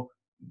 So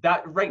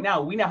that right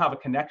now, we now have a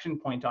connection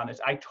point on this.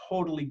 I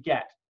totally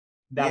get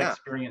that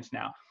experience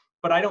now,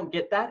 but I don't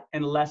get that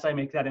unless I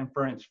make that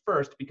inference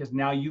first, because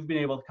now you've been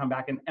able to come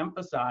back and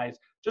emphasize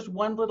just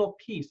one little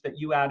piece that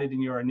you added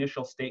in your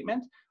initial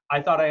statement.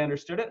 I thought I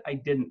understood it. I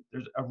didn't.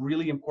 There's a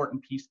really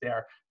important piece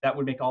there that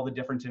would make all the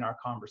difference in our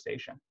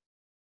conversation.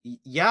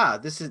 Yeah,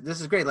 this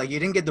is great. Like you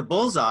didn't get the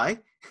bullseye,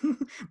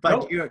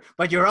 but Nope.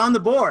 you're on the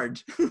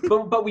board.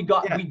 but we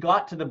got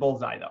to the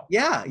bullseye though.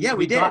 Yeah,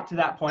 we did. Got to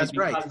that point.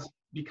 That's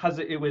because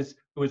it was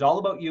all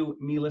about you,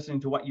 me listening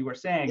to what you were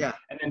saying, yeah,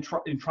 and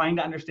then trying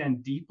to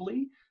understand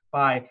deeply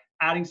by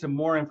adding some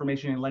more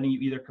information and letting you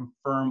either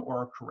confirm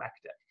or correct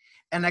it.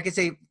 And I can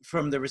say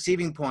from the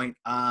receiving point,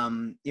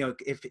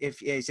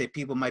 if you say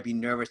people might be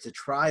nervous to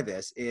try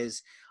this,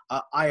 is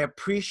I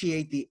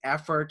appreciate the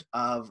effort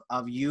of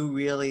you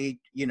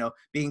really,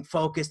 being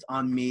focused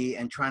on me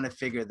and trying to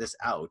figure this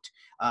out.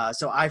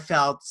 So I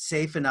felt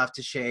safe enough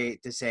to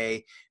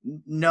say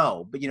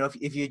no. But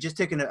if you just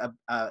taken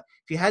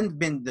if you hadn't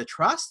been the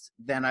trust,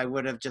 then I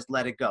would have just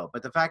let it go.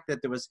 But the fact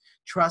that there was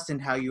trust in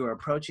how you were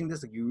approaching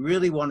this, like you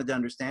really wanted to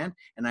understand,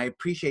 and I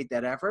appreciate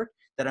that effort,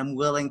 that I'm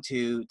willing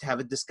to have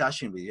a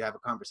discussion with you, have a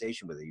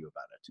conversation with you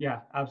about it. Yeah,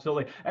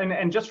 absolutely.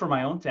 And just for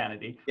my own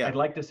sanity, I'd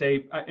like to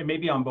say,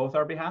 maybe on both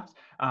our behalfs,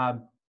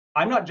 I'm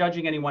not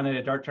judging anyone at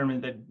a dart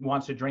tournament that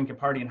wants to drink and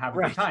party and have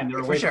a good time. They're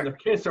away from their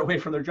kids, they're away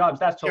from their jobs.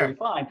 That's totally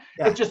fine.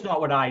 Yeah. It's just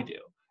not what I do.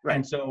 Right.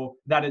 And so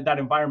that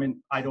environment,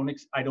 I don't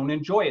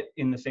enjoy it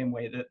in the same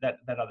way that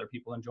other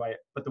people enjoy it.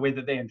 But the way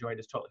that they enjoy it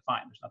is totally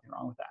fine. There's nothing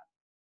wrong with that.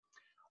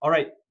 All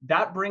right,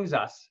 that brings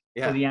us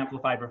to the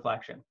amplified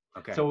reflection.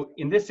 Okay. So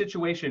in this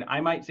situation,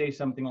 I might say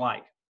something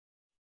like,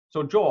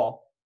 so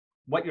Joel,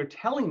 what you're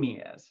telling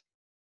me is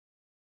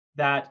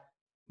that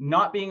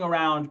not being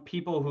around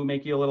people who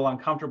make you a little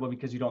uncomfortable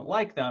because you don't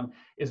like them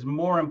is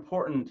more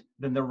important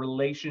than the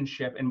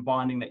relationship and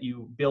bonding that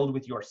you build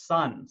with your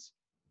sons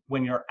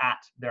when you're at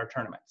their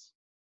tournaments.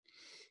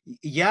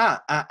 Yeah,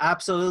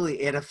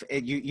 absolutely.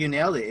 You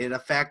nailed it. It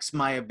affects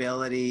my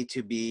ability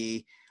to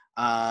be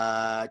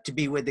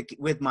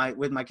with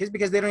my kids,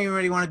 because they don't even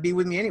really want to be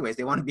with me anyways.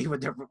 They want to be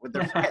with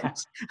their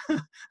friends.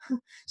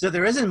 So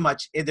there isn't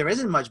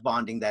much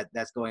bonding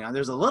that's going on.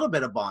 There's a little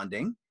bit of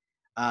bonding,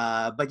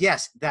 but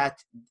yes, that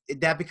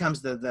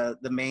becomes the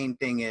main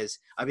thing. Is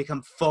I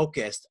become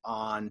focused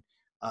on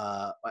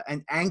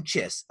and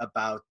anxious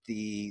about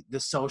the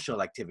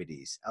social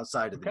activities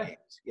outside of the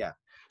games. Yeah.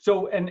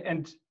 So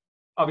and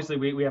obviously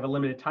we have a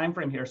limited time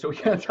frame here, so we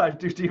can't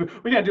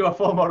do a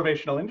full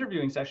motivational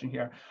interviewing session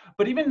here.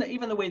 But even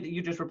the way that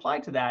you just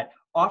replied to that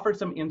offered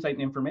some insight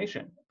and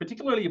information,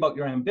 particularly about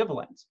your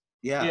ambivalence.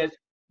 Yeah. Is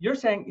you're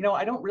saying,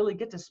 I don't really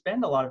get to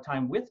spend a lot of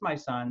time with my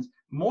sons.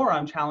 More,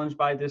 I'm challenged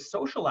by this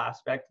social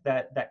aspect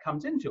that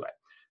comes into it.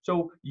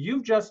 So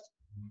you've just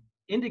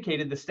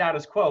indicated the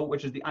status quo,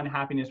 which is the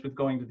unhappiness with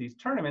going to these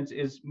tournaments,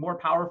 is more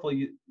powerful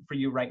for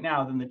you right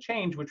now than the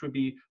change, which would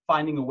be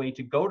finding a way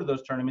to go to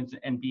those tournaments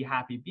and be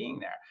happy being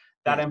there.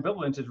 That Yes.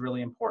 ambivalence is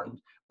really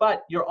important.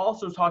 But you're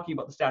also talking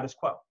about the status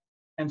quo.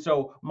 And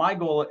so my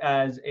goal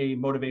as a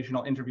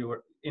motivational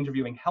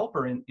interviewing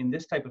helper in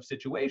this type of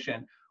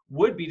situation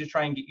would be to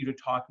try and get you to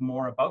talk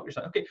more about your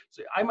son. Okay,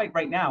 so I might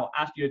right now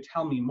ask you to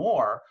tell me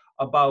more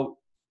about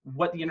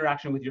what the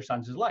interaction with your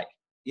sons is like.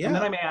 And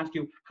then Yeah. I may ask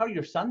you, how do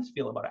your sons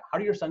feel about it? How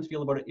do your sons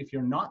feel about it if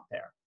you're not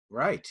there?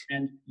 Right.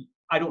 And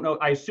I don't know,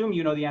 I assume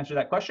you know the answer to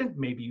that question.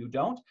 Maybe you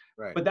don't.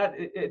 Right. But that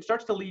it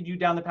starts to lead you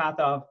down the path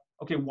of,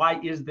 okay, why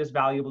is this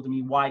valuable to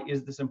me? Why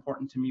is this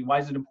important to me? Why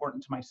is it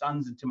important to my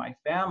sons and to my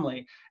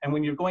family? And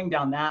when you're going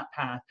down that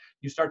path,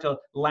 you start to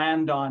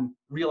land on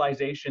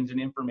realizations and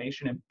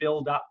information and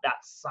build up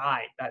that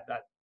side,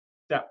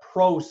 that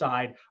pro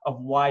side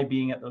of why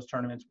being at those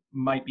tournaments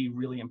might be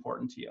really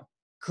important to you.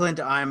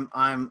 Clint,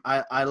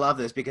 I love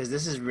this because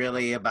this is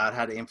really about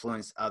how to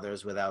influence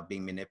others without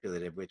being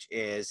manipulative, which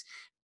is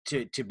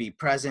to be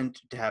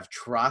present, to have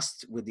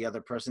trust with the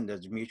other person,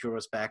 there's mutual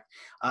respect,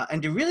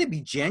 and to really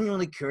be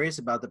genuinely curious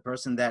about the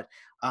person that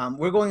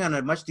we're going on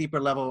a much deeper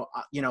level.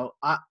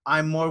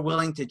 I'm more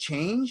willing to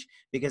change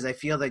because I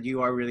feel that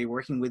you are really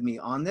working with me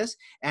on this.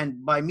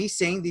 And by me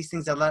saying these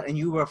things out loud and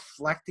you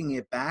reflecting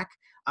it back,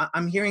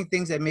 I'm hearing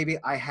things that maybe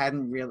I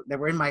hadn't really, that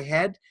were in my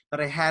head, but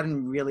I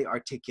hadn't really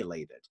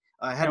articulated.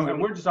 I hadn't.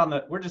 And we're just on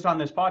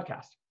this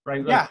podcast,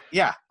 right? Yeah,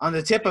 yeah, on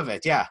the tip of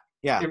it. Yeah,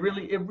 yeah. It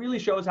really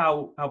shows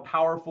how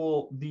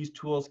powerful these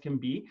tools can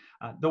be.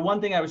 The one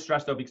thing I would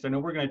stress though, because I know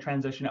we're going to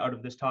transition out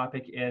of this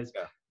topic, is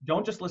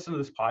don't just listen to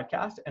this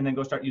podcast and then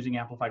go start using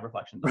amplified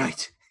reflections.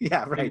 Right.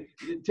 Yeah. Right.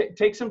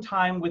 Take some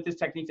time with this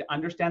technique to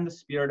understand the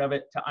spirit of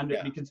it,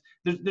 because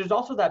there's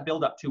also that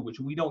build up too, which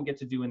we don't get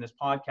to do in this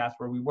podcast,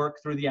 where we work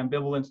through the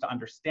ambivalence to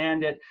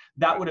understand it.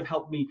 That would have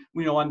helped me,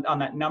 on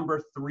that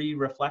number 3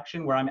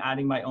 reflection where I'm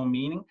adding my own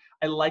meaning.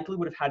 I likely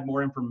would have had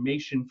more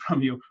information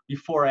from you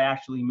before I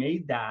actually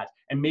made that,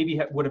 and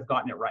maybe would have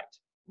gotten it right.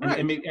 Right.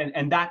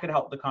 And that could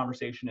help the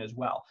conversation as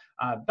well.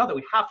 Not that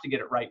we have to get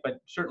it right, but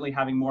certainly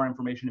having more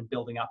information and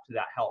building up to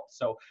that helps.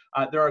 So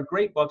there are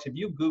great books. If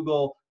you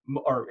Google,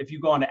 or if you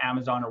go onto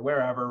Amazon or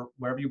wherever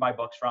you buy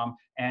books from,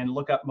 and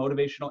look up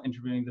motivational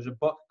interviewing, there's a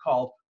book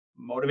called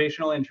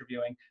Motivational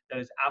Interviewing that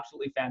is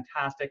absolutely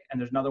fantastic. And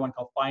there's another one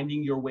called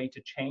Finding Your Way to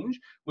Change,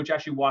 which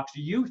actually walks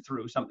you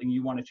through something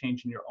you want to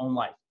change in your own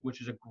life,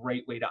 which is a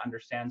great way to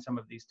understand some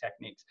of these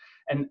techniques.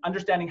 And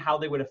understanding how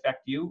they would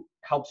affect you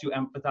helps you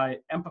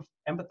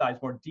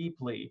empathize more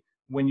deeply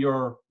when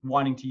you're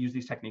wanting to use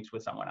these techniques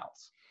with someone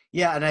else.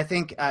 Yeah, and I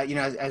think as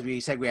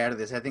we segue out of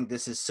this, I think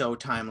this is so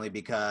timely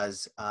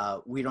because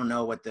we don't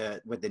know what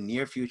the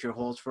near future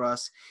holds for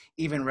us.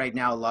 Even right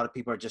now, a lot of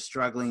people are just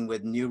struggling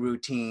with new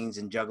routines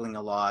and juggling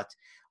a lot.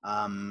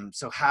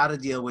 So how to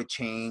deal with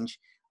change?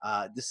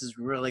 This is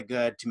really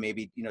good to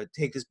maybe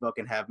take this book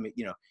and have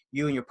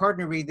you and your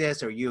partner read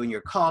this, or you and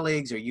your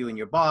colleagues, or you and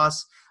your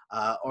boss,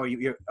 or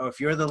if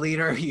you're the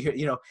leader,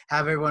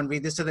 have everyone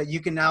read this so that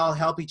you can now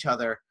help each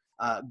other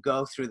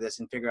go through this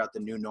and figure out the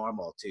new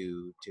normal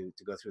to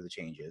go through the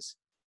changes.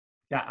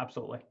 Yeah,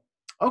 absolutely.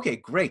 Okay,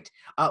 great.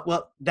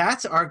 Well,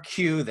 that's our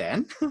cue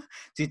then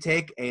to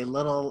take a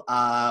little,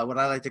 what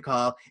I like to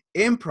call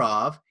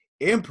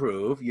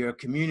improve your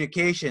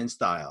communication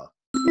style.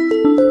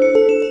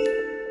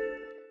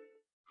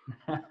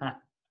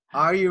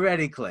 Are you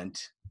ready,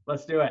 Clint?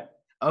 Let's do it.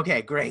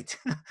 Okay, great.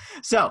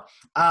 So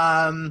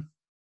we're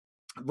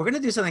going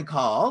to do something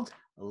called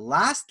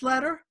last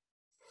letter,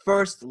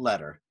 first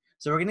letter.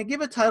 So we're going to give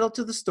a title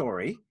to the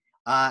story,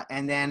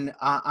 and then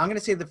I'm going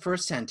to say the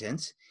first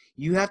sentence.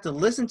 You have to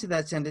listen to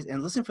that sentence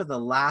and listen for the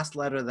last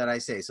letter that I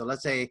say. So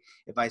let's say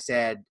if I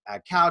said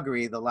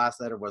Calgary, the last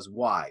letter was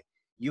Y.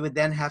 You would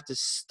then have to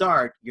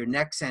start your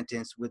next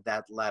sentence with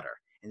that letter.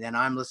 And then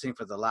I'm listening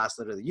for the last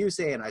letter that you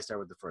say, and I start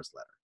with the first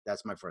letter.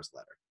 That's my first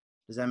letter.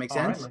 Does that make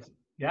sense? Right,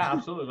 yeah,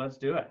 absolutely. Let's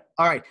do it.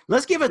 All right.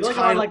 Let's give a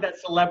title. Like that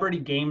celebrity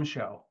game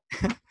show.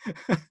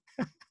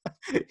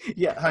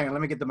 Yeah, hang on,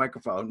 let me get the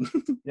microphone.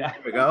 Yeah.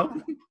 Here we go.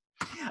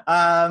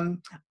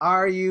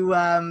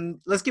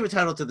 Let's give a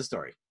title to the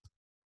story.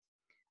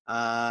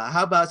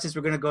 How about, since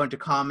we're going to go into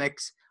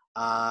comics,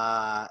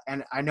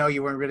 and I know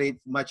you weren't really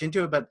much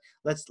into it, but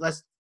let's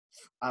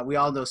we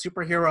all know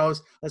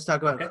superheroes. Let's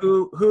talk about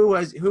who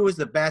was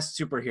the best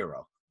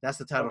superhero. That's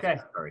the title of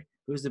the story.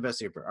 Who's the best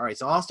super? All right,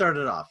 so I'll start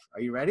it off.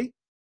 Are you ready?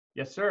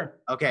 Yes, sir.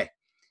 Okay.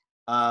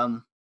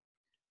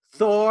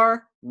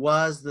 Thor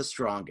was the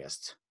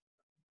strongest.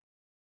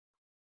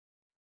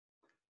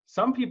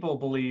 Some people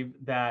believe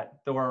that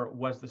Thor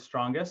was the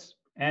strongest,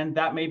 and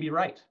that may be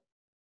right.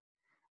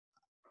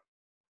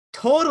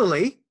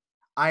 Totally.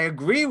 I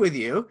agree with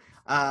you.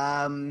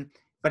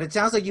 But it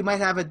sounds like you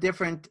might have a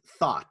different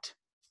thought.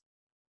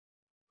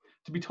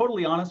 To be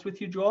totally honest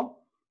with you, Joel,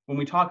 when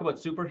we talk about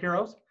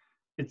superheroes,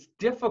 it's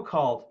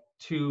difficult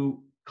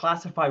to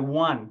classify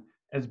one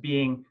as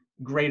being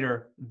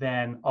greater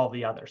than all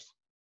the others.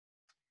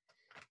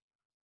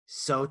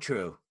 So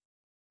true.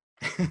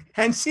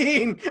 And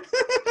scene.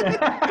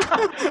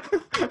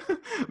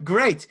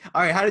 Great.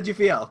 All right. How did you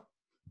feel?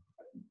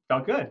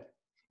 Felt good.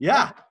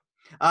 Yeah.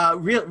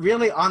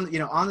 Really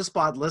on the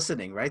spot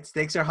listening, right?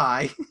 Stakes are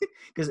high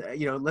because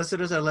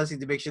listeners are listening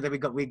to make sure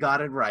that we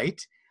got it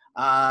right.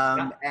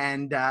 Yeah.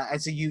 And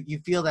so you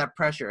feel that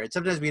pressure, and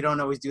sometimes we don't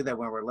always do that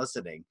when we're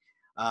listening.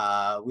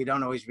 We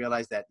don't always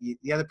realize that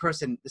the other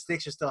person, the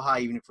stakes are still high,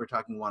 even if we're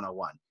talking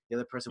one-on-one. The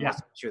other person Yeah.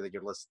 wants to make sure that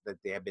that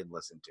they have been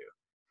listened to.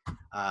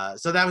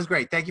 So that was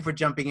great. Thank you for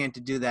jumping in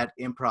to do that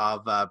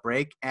improv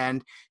break.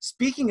 And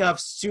speaking of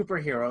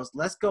superheroes,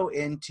 let's go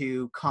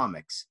into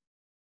comics.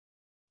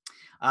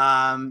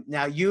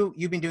 Now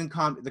you've been doing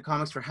the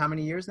comics for how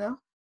many years now?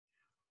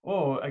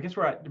 Oh, I guess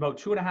we're at about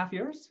 2.5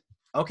 years.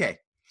 Okay.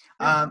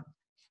 Yeah.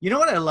 You know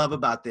what I love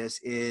about this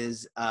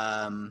is,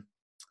 as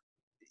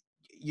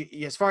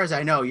far as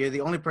I know, you're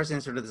the only person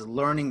in sort of this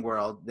learning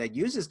world that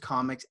uses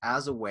comics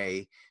as a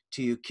way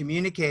to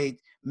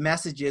communicate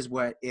messages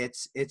where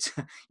it's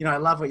I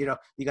love what, you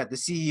got the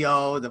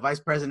CEO, the vice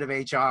president of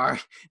HR,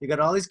 you got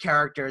all these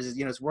characters,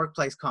 it's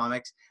workplace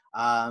comics.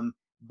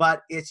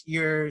 But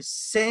you're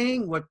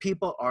saying what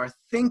people are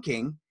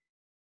thinking,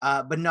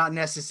 but not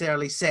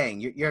necessarily saying.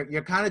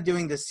 You're kind of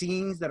doing the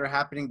scenes that are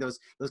happening, those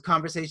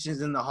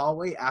conversations in the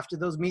hallway after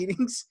those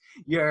meetings.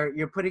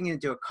 You're putting it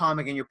into a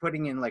comic, and you're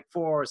putting in like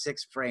 4 or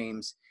 6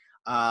 frames,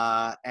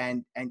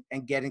 and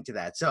getting to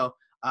that. So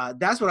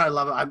that's what I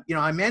love.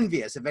 I'm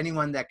envious of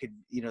anyone that could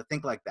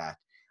think like that.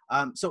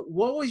 So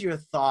what was your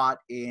thought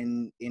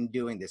in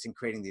doing this, in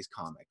creating these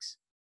comics?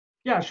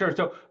 Yeah, sure.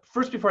 So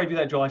first, before I do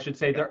that, Joel, I should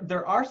say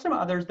there are some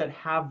others that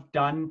have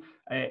done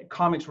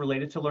comics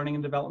related to learning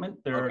and development.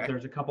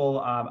 There's a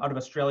couple out of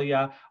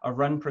Australia,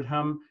 Arun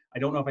Pradham. I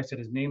don't know if I said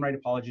his name right.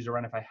 Apologies,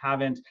 Arun, if I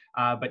haven't.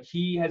 But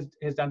he has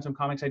done some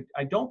comics.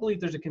 I don't believe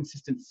there's a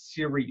consistent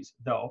series,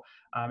 though.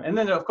 And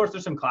then, of course,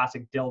 there's some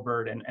classic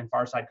Dilbert and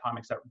Far Side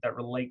comics that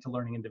relate to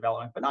learning and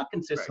development, but not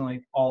consistently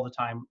all the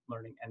time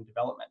learning and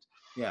development.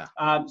 Yeah.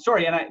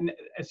 Sorry, and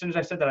as soon as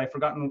I said that, I've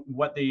forgotten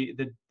what the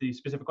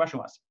specific question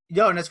was.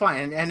 No, and that's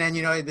fine. And then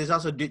there's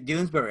also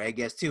Doonesbury, I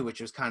guess, too,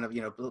 which was kind of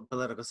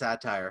political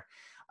satire.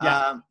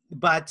 Yeah.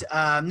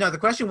 No, the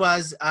question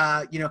was,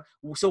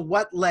 so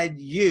what led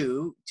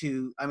you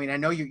to? I mean, I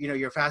know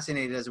you're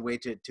fascinated as a way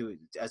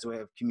as a way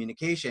of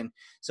communication.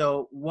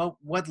 So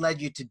what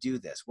led you to do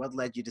this? What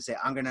led you to say,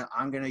 I'm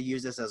gonna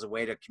use this as a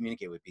way to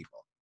communicate with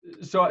people?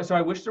 So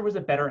I wish there was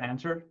a better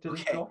answer to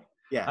this, Joel.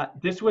 Yeah.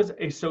 This was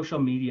a social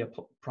media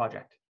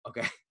project.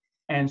 Okay.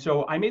 And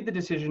so I made the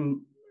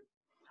decision,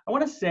 I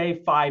want to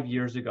say 5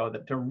 years ago,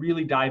 that to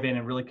really dive in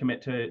and really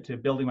commit to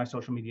building my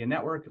social media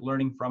network,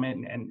 learning from it,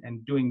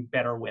 and doing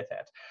better with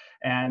it.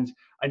 And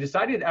I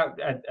decided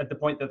at the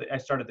point that I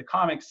started the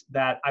comics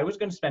that I was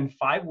going to spend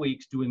 5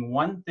 weeks doing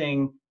one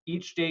thing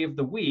each day of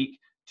the week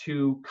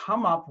to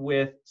come up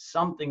with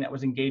something that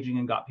was engaging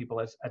and got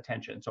people's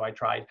attention. So I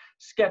tried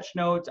sketch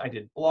notes, I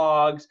did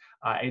blogs,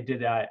 I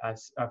did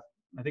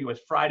I think it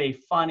was Friday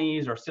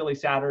funnies or silly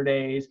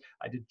Saturdays.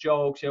 I did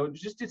jokes,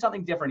 just did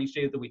something different each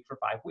day of the week for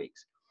 5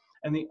 weeks.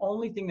 And the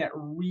only thing that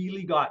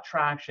really got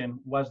traction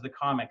was the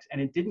comics.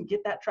 And it didn't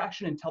get that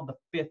traction until the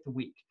 5th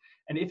week.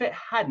 And if it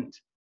hadn't,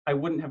 I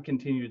wouldn't have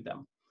continued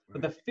them.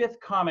 But the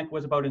 5th comic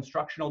was about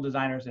instructional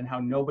designers and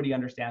how nobody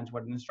understands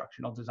what an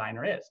instructional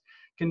designer is.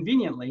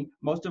 Conveniently,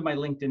 most of my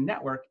LinkedIn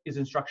network is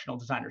instructional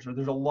designers, or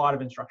there's a lot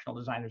of instructional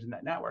designers in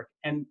that network.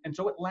 And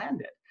so it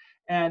landed.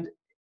 And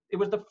it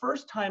was the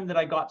first time that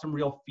I got some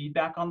real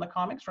feedback on the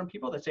comics from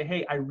people that say,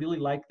 hey, I really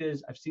like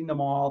this. I've seen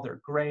them all.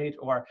 They're great.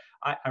 Or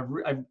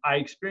I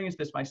experienced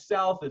this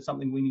myself. It's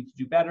something we need to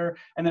do better.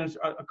 And then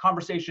a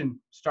conversation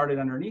started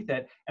underneath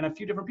it. And a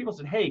few different people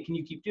said, hey, can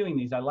you keep doing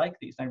these? I like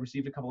these. And I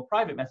received a couple of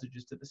private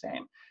messages to the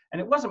same.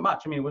 And it wasn't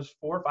much. I mean, it was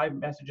 4 or 5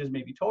 messages,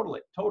 maybe total.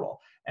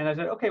 And I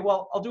said, okay,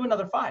 well, I'll do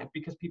another 5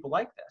 because people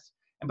like this.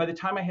 And by the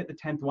time I hit the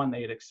 10th one,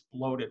 they had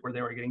exploded, where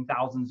they were getting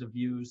thousands of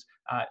views,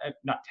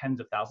 not tens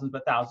of thousands,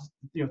 but thousands,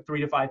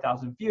 3,000 to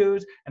 5,000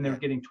 views, and they were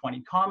getting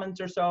 20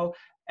 comments or so.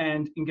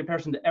 And in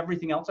comparison to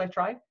everything else I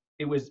tried,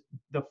 it was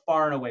the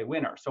far and away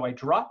winner. So I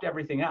dropped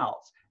everything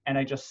else, and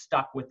I just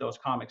stuck with those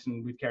comics,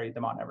 and we've carried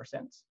them on ever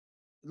since.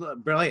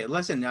 Brilliant.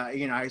 Listen,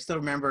 I still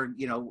remember,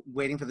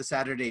 waiting for the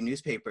Saturday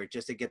newspaper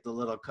just to get the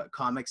little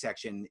comic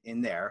section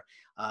in there.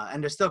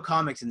 And there's still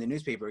comics in the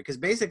newspaper, because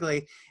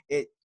basically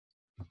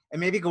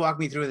and maybe you can walk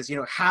me through this,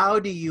 how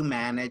do you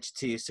manage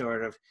to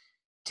sort of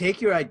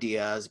take your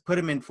ideas, put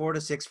them in 4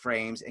 to 6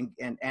 frames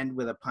and end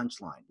with a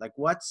punchline? Like,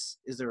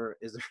 is there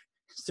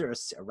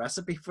a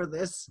recipe for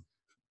this?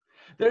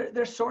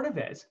 There sort of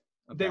is.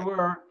 Okay. They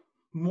were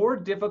more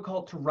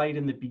difficult to write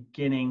in the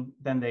beginning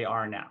than they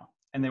are now.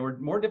 And they were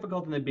more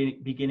difficult in the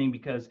beginning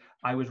because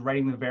I was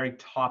writing them very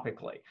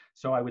topically.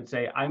 So I would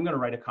say, I'm going to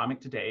write a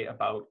comic today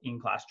about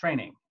in-class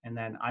training. And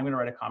then I'm going to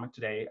write a comic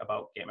today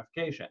about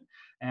gamification.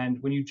 And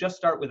when you just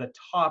start with a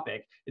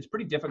topic, it's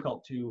pretty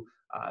difficult to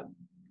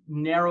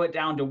narrow it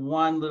down to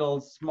one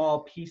little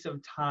small piece of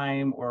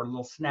time or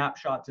little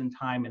snapshots in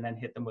time and then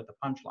hit them with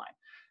a punchline.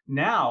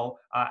 Now,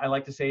 I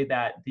like to say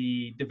that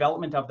the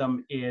development of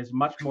them is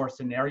much more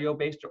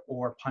scenario-based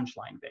or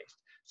punchline-based.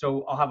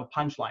 So I'll have a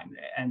punchline,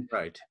 and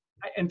right.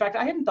 In fact,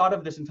 I hadn't thought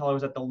of this until I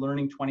was at the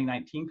Learning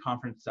 2019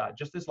 conference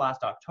just this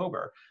last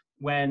October,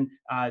 when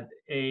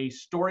a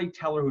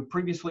storyteller who'd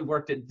previously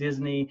worked at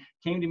Disney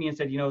came to me and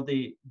said,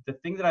 the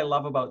thing that I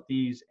love about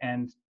these,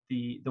 and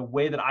the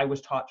way that I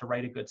was taught to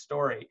write a good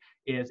story,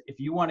 is if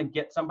you want to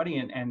get somebody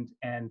and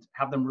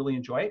have them really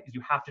enjoy it, is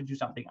you have to do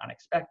something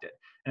unexpected.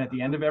 And at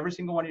the end of every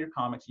single one of your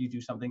comics, you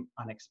do something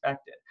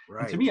unexpected.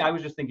 Right. And to me, I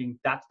was just thinking,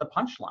 that's the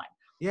punchline.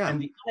 Yeah.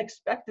 And the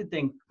unexpected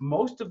thing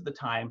most of the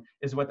time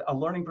is what a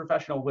learning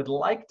professional would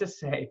like to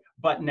say,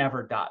 but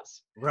never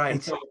does. Right.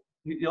 And so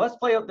let's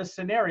play out the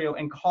scenario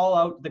and call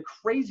out the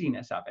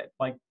craziness of it,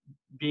 like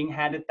being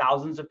handed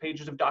thousands of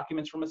pages of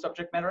documents from a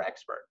subject matter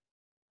expert.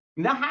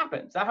 And that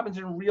happens. That happens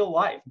in real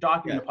life,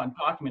 document upon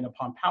document,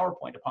 upon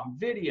PowerPoint, upon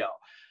video.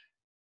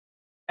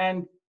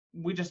 And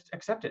we just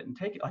accept it and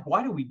take it. Like,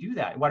 why do we do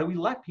that? Why do we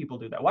let people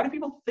do that? Why do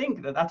people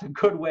think that that's a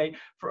good way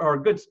or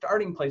a good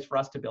starting place for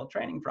us to build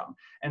training from?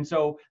 And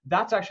so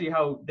that's actually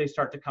how they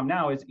start to come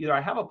now, is either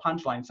I have a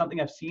punchline,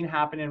 something I've seen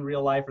happen in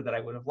real life or that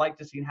I would have liked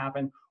to see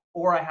happen,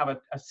 or I have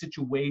a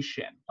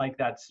situation like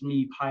that's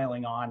me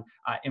piling on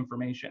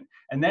information.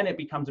 And then it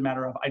becomes a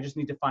matter of, I just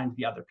need to find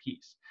the other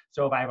piece.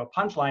 So if I have a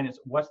punchline, it's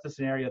what's the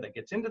scenario that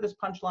gets into this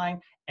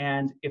punchline?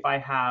 And if I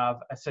have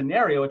a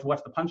scenario, it's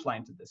what's the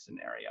punchline to this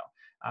scenario?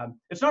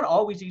 It's not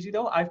always easy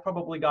though. I've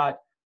probably got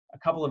a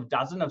couple of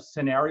dozen of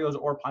scenarios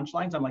or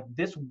punchlines. I'm like,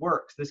 this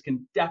works, this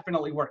can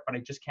definitely work, but I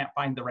just can't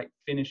find the right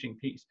finishing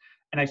piece.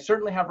 And I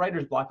certainly have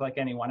writer's block like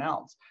anyone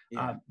else.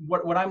 Yeah.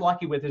 What I'm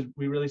lucky with is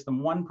we release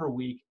them one per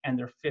week and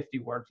they're 50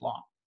 words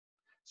long.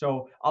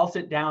 So I'll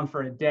sit down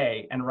for a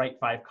day and write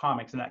 5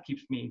 comics, and that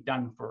keeps me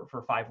done for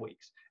 5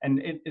 weeks.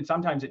 And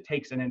sometimes it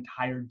takes an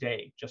entire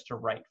day just to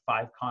write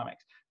 5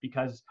 comics,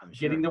 because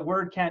getting the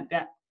word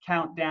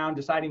count down,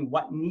 deciding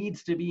what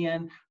needs to be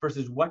in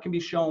versus what can be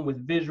shown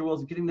with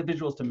visuals, getting the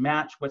visuals to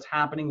match what's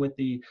happening with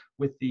the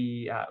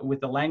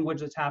language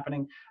that's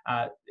happening.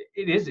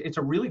 It's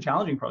a really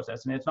challenging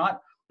process, and it's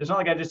not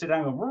like I just sit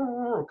down and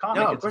go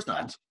comic. No, of course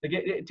not. Like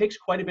it takes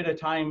quite a bit of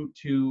time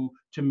to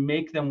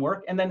make them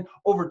work, and then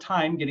over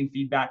time getting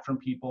feedback from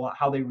people,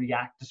 how they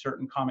react to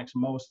certain comics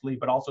mostly,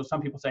 but also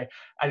some people say,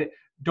 I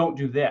don't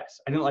do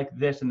this, I didn't like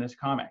this in this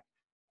comic.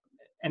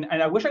 And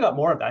I wish I got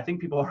more of that. I think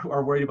people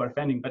are worried about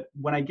offending, but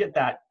when I get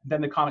that,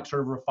 then the comics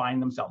sort of refine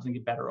themselves and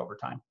get better over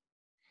time.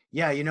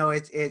 Yeah,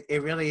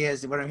 it really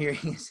is. What I'm hearing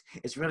is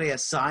it's really a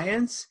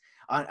science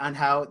on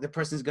how the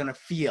person's going to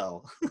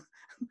feel,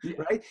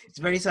 right? It's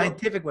very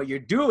scientific what you're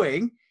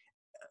doing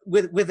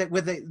with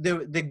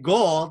the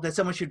goal that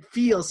someone should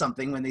feel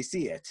something when they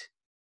see it.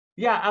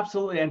 Yeah,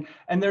 absolutely.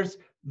 And there's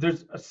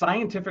a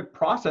scientific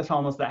process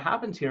almost that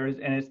happens here,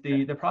 and it's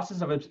the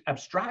process of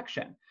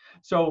abstraction.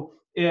 So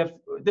if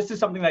this is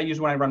something that I use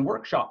when I run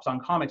workshops on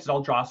comics, is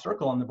I'll draw a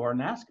circle on the board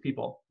and ask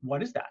people,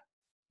 what is that?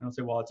 And I'll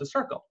say, well, it's a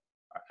circle.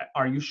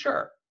 Are you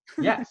sure?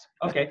 Yes.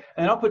 Okay.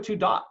 And then I'll put 2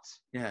 dots.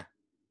 Yeah.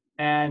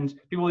 And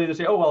people will either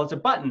say, oh, well, it's a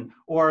button,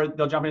 or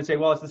they'll jump in and say,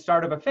 well, it's the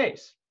start of a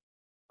face.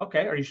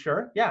 Okay. Are you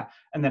sure? Yeah.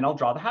 And then I'll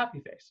draw the happy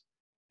face.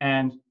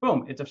 And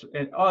boom, it's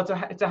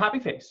a happy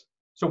face.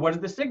 So what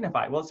does this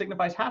signify? Well, it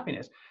signifies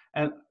happiness.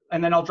 And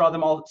then I'll draw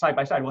them all side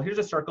by side. Well, here's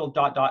a circle,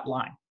 dot, dot,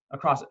 line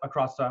across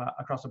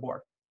the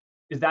board.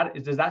 Does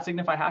that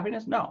signify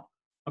happiness? No.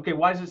 Okay,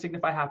 why does it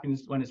signify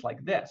happiness when it's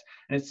like this?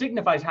 And it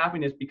signifies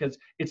happiness because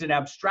it's an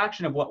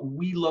abstraction of what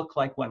we look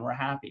like when we're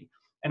happy.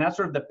 And that's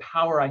sort of the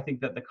power, I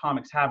think, that the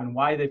comics have, and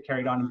why they've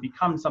carried on and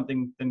become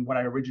something than what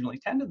I originally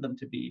intended them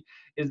to be,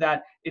 is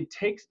that it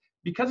takes,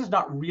 because it's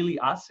not really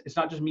us, it's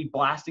not just me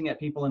blasting at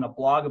people in a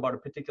blog about a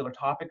particular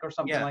topic or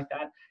something like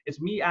that.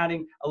 It's me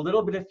adding a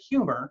little bit of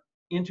humor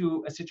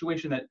into a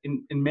situation that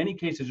in many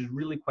cases is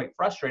really quite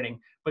frustrating,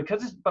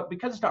 because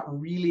it's not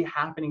really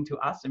happening to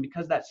us, and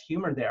because that's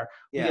humor there,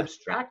 we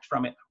abstract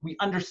from it, we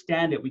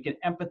understand it, we can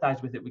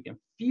empathize with it, we can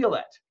feel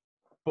it,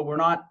 but we're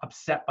not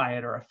upset by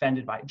it or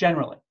offended by it.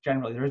 Generally,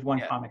 there is one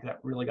comic that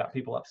really got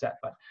people upset,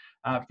 but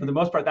for the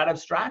most part, that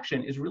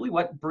abstraction is really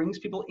what brings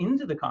people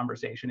into the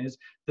conversation. Is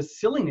the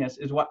silliness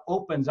is what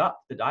opens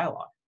up the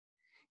dialogue.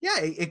 Yeah,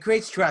 it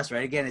creates trust,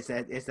 right? Again, it's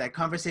that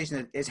conversation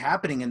that is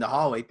happening in the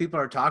hallway. People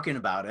are talking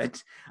about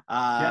it.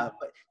 But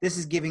this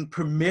is giving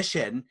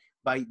permission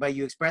by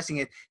you expressing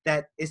it,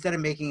 that instead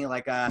of making it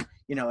like a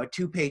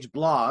 2-page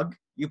blog,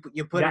 you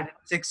put it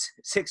in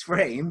six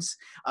frames,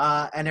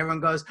 and everyone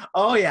goes,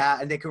 oh yeah,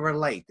 and they can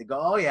relate. They go,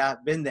 oh yeah,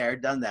 been there,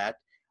 done that.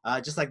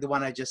 Just like the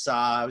one I just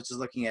saw, I was just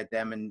looking at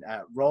them, and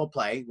role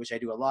play, which I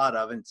do a lot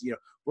of, and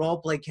role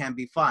play can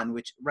be fun,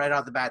 which right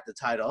off the bat, the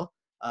title,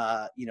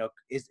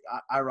 is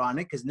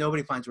ironic because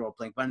nobody finds role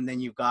playing fun. And then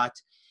you've got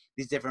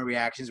these different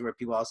reactions where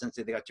people all of a sudden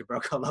say they got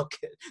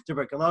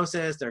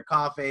tuberculosis, they're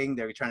coughing,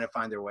 they're trying to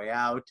find their way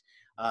out,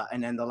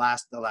 and then the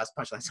last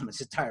punchline, someone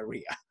says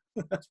diarrhea.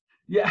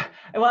 Yeah,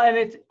 well,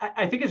 and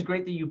I think it's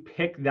great that you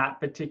pick that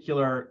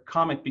particular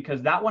comic,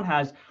 because that one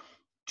has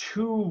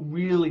 2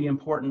 really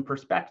important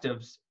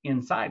perspectives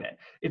inside it.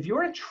 If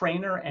you're a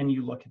trainer and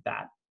you look at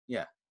that,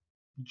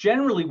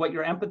 generally what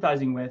you're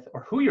empathizing with,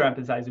 or who you're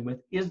empathizing with,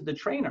 is the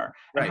trainer.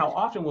 And how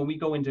often when we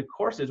go into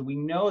courses, we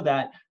know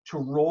that to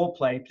role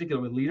play,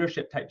 particularly with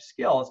leadership type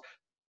skills,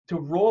 to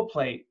role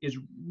play is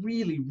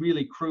really,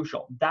 really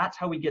crucial. That's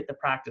how we get the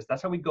practice.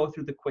 That's how we go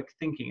through the quick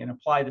thinking and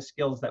apply the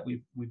skills that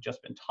we've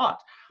just been taught.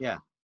 Yeah.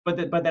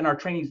 But then our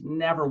trainees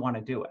never want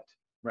to do it.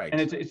 Right.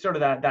 And it's sort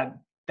of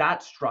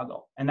that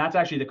struggle. And that's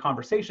actually the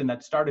conversation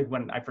that started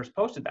when I first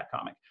posted that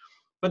comic.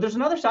 But there's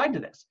another side to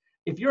this.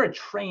 If you're a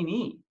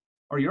trainee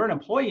or you're an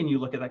employee and you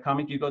look at that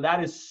comic, you go,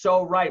 that is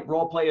so right.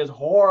 Role play is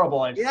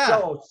horrible. It's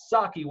so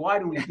sucky. Why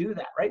do we do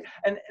that? Right.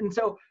 And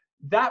so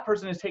that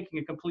person is taking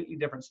a completely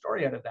different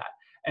story out of that.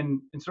 And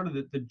sort of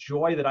the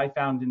joy that I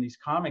found in these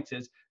comics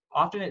is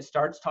often it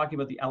starts talking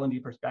about the L&D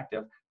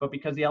perspective, but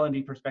because the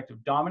L&D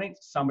perspective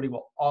dominates, somebody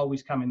will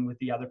always come in with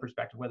the other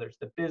perspective, whether it's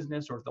the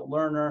business or the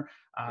learner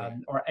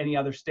or any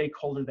other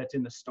stakeholder that's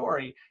in the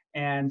story.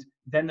 And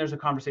then there's a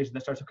conversation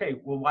that starts,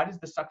 okay, well, why does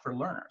this suck for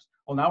learners?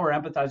 Well, now we're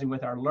empathizing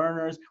with our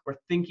learners. We're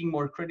thinking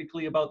more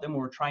critically about them.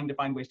 We're trying to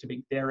find ways to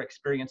make their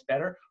experience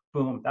better.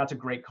 Boom, that's a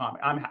great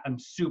comic. I'm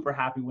super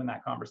happy when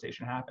that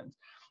conversation happens.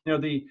 You know,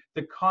 the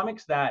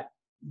comics that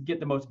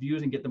get the most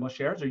views and get the most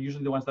shares are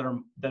usually the ones that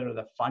are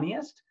the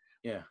funniest.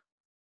 Yeah.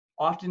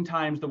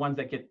 Oftentimes the ones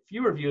that get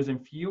fewer views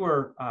and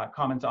fewer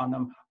comments on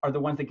them are the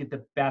ones that get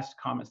the best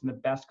comments and the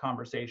best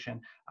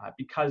conversation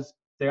because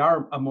they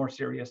are a more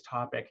serious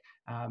topic.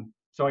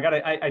 So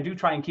I do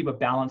try and keep a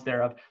balance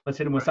there of let's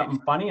hit them with something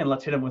funny and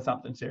let's hit them with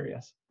something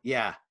serious.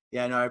 Yeah.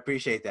 Yeah, no, I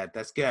appreciate that.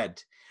 That's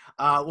good.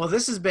 Well,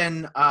 this has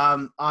been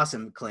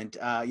awesome, Clint.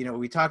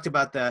 We talked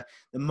about the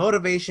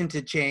motivation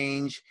to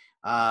change.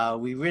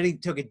 We really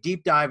took a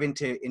deep dive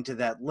into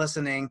that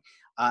listening.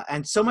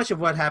 And so much of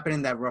what happened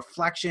in that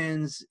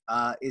reflections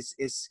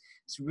is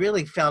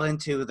really fell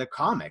into the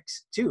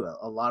comics too.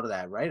 A lot of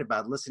that, right?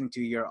 About listening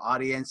to your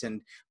audience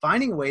and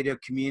finding a way to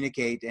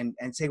communicate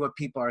and say what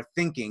people are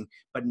thinking,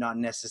 but not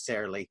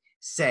necessarily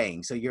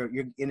saying. So you're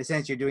in a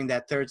sense, you're doing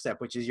that third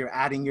step, which is you're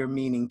adding your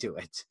meaning to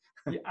it.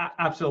 Yeah,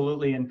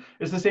 absolutely. And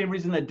it's the same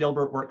reason that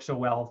Dilbert works so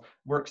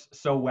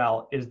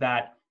well is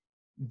that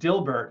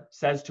Dilbert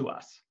says to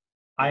us,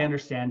 I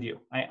understand you.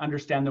 I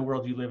understand the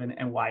world you live in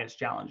and why it's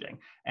challenging.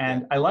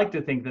 And I like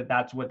to think that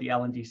that's what the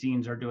L&D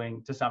scenes are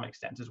doing to some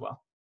extent as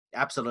well.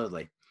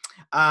 Absolutely.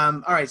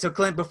 All right. So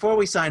Clint, before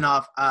we sign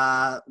off,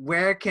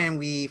 where can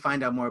we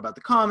find out more about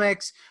the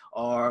comics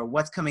or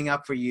what's coming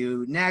up for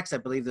you next? I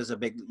believe there's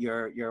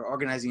you're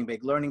organizing a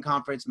big learning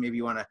conference. Maybe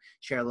you want to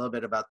share a little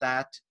bit about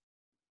that.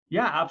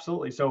 Yeah,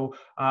 absolutely. So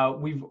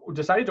we've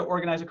decided to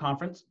organize a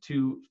conference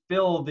to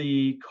fill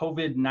the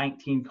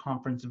COVID-19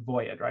 conference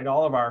void, right?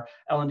 All of our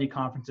L&D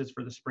conferences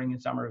for the spring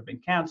and summer have been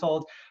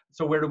canceled.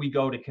 So where do we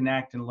go to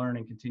connect and learn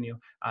and continue?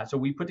 So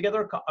we put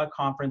together a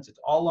conference. It's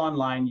all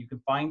online. You can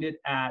find it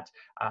at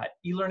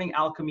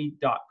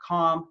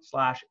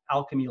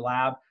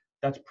elearningalchemy.com/alchemylab.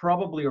 That's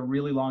probably a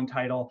really long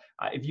title.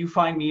 If you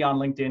find me on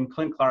LinkedIn,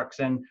 Clint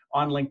Clarkson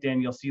on LinkedIn,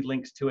 you'll see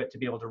links to it to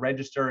be able to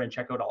register and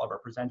check out all of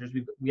our presenters.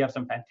 We have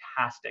some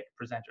fantastic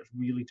presenters,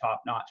 really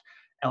top-notch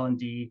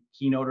L&D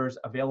keynoters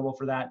available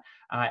for that.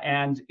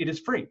 And it is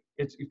free.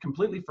 It's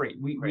completely free.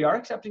 We are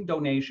accepting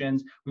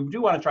donations. We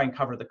do want to try and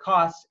cover the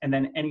costs, and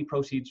then any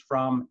proceeds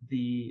from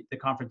the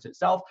conference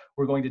itself,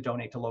 we're going to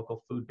donate to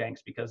local food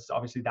banks because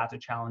obviously that's a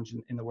challenge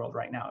in the world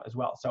right now as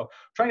well. So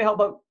trying to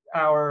help out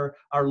our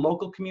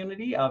local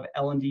community of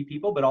L&D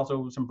people, but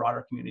also some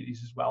broader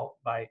communities as well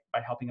by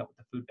helping out with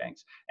the food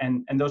banks.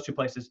 And those two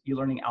places,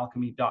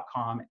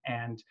 elearningalchemy.com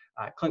and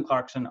Clint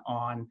Clarkson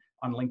on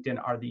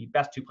LinkedIn are the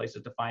best two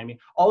places to find me.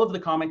 All of the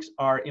comics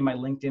are in my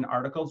LinkedIn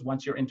articles.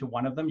 Once you're into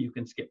one of them, you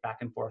can skip back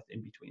and forth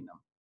in between them.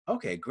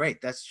 Okay,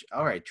 great. That's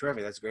all right.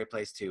 Terrific. That's a great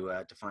place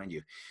to find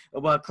you.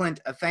 Well, Clint,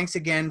 thanks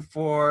again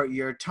for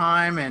your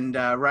time and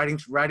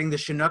riding the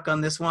Chinook on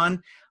this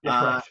one,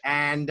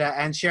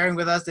 and sharing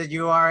with us that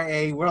you are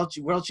a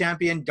world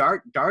champion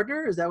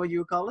darter. Is that what you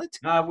would call it?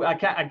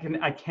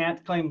 I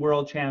can't claim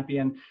world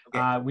champion.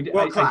 Okay.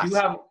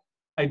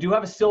 I do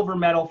have a silver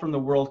medal from the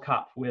World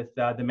Cup with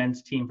the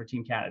men's team for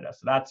Team Canada.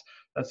 So that's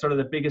sort of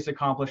the biggest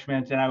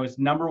accomplishment. And I was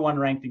 #1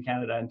 ranked in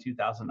Canada in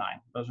 2009.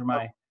 Those are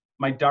my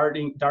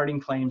darting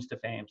claims to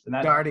fame. And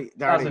that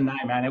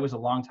 2009, man, it was a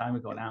long time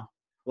ago now.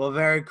 Well,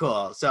 very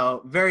cool.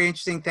 So very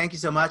interesting. Thank you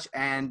so much.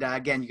 And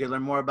again, you can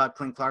learn more about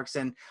Clint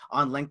Clarkson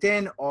on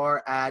LinkedIn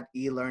or at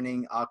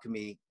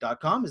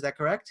elearningalchemy.com. Is that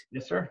correct?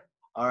 Yes, sir.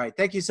 All right.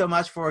 Thank you so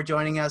much for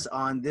joining us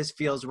on This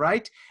Feels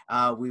Right.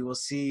 We will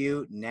see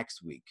you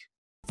next week.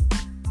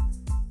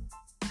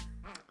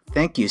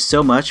 Thank you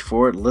so much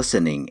for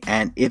listening.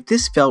 And if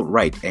this felt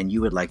right and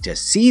you would like to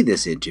see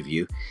this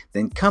interview,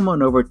 then come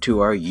on over to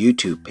our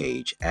YouTube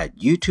page at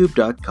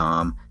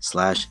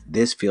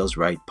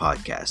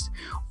youtube.com/thisfeelsrightpodcast,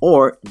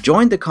 or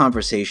join the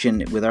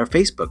conversation with our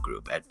Facebook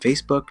group at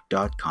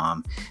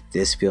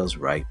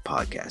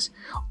facebook.com/thisfeelsrightpodcast.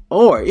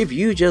 Or if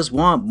you just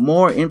want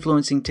more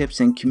influencing tips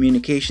and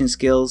communication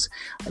skills,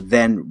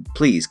 then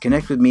please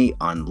connect with me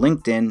on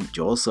LinkedIn,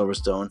 Joel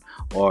Silverstone,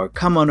 or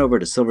come on over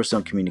to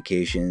Silverstone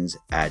Communications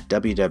at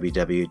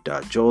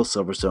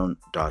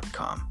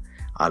www.joelsilverstone.com.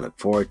 I look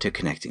forward to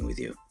connecting with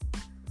you.